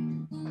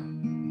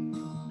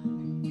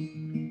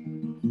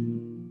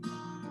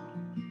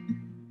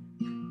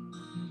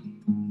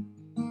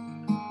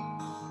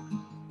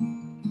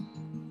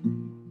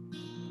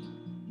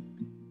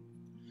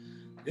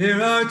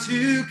 There are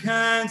two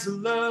kinds of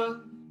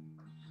love,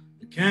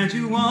 the kind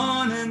you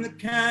want and the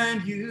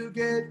kind you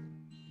get.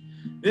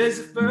 There's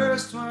the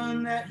first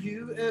one that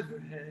you ever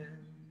had.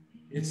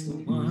 It's the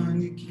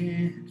one you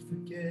can't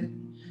forget,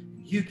 and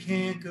you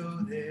can't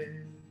go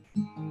there.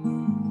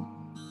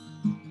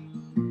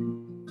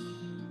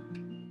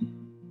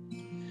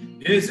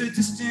 There's a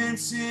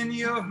distance in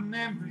your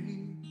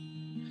memory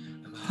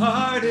of a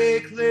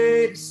heartache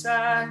laid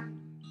aside,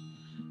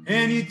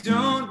 and you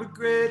don't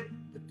regret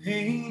the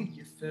pain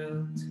you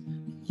felt.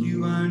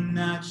 You are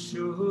not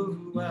sure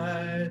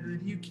why,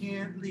 but you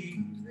can't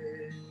leave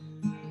there.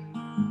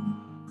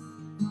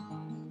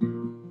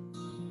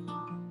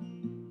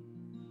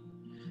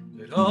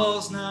 But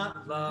all's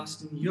not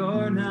lost, and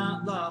you're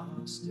not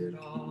lost at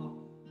all.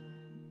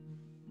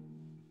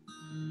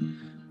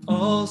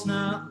 All's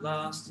not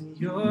lost, and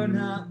you're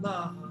not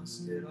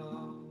lost at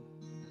all.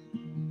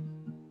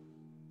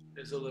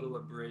 There's a little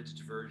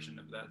abridged version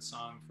of that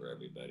song for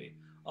everybody.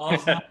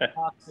 All's not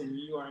lost, and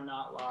you are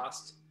not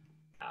lost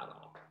at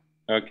all.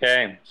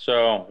 Okay,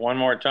 so one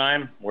more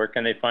time, where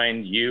can they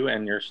find you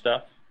and your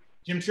stuff?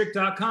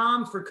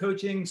 jimtrick.com for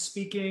coaching,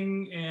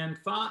 speaking, and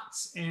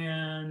thoughts,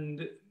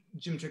 and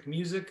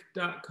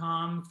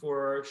jimtrickmusic.com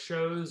for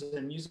shows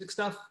and music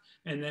stuff.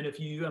 And then if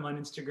I'm on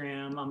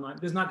Instagram,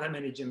 there's not that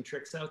many Jim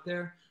Tricks out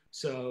there.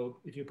 So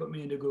if you put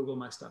me into Google,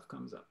 my stuff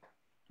comes up.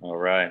 All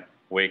right,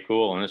 way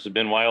cool. And this has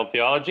been Wild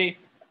Theology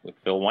with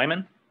Phil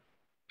Wyman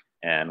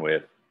and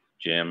with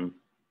Jim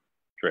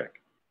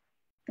Trick.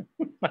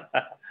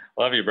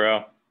 Love you,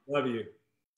 bro. Love you.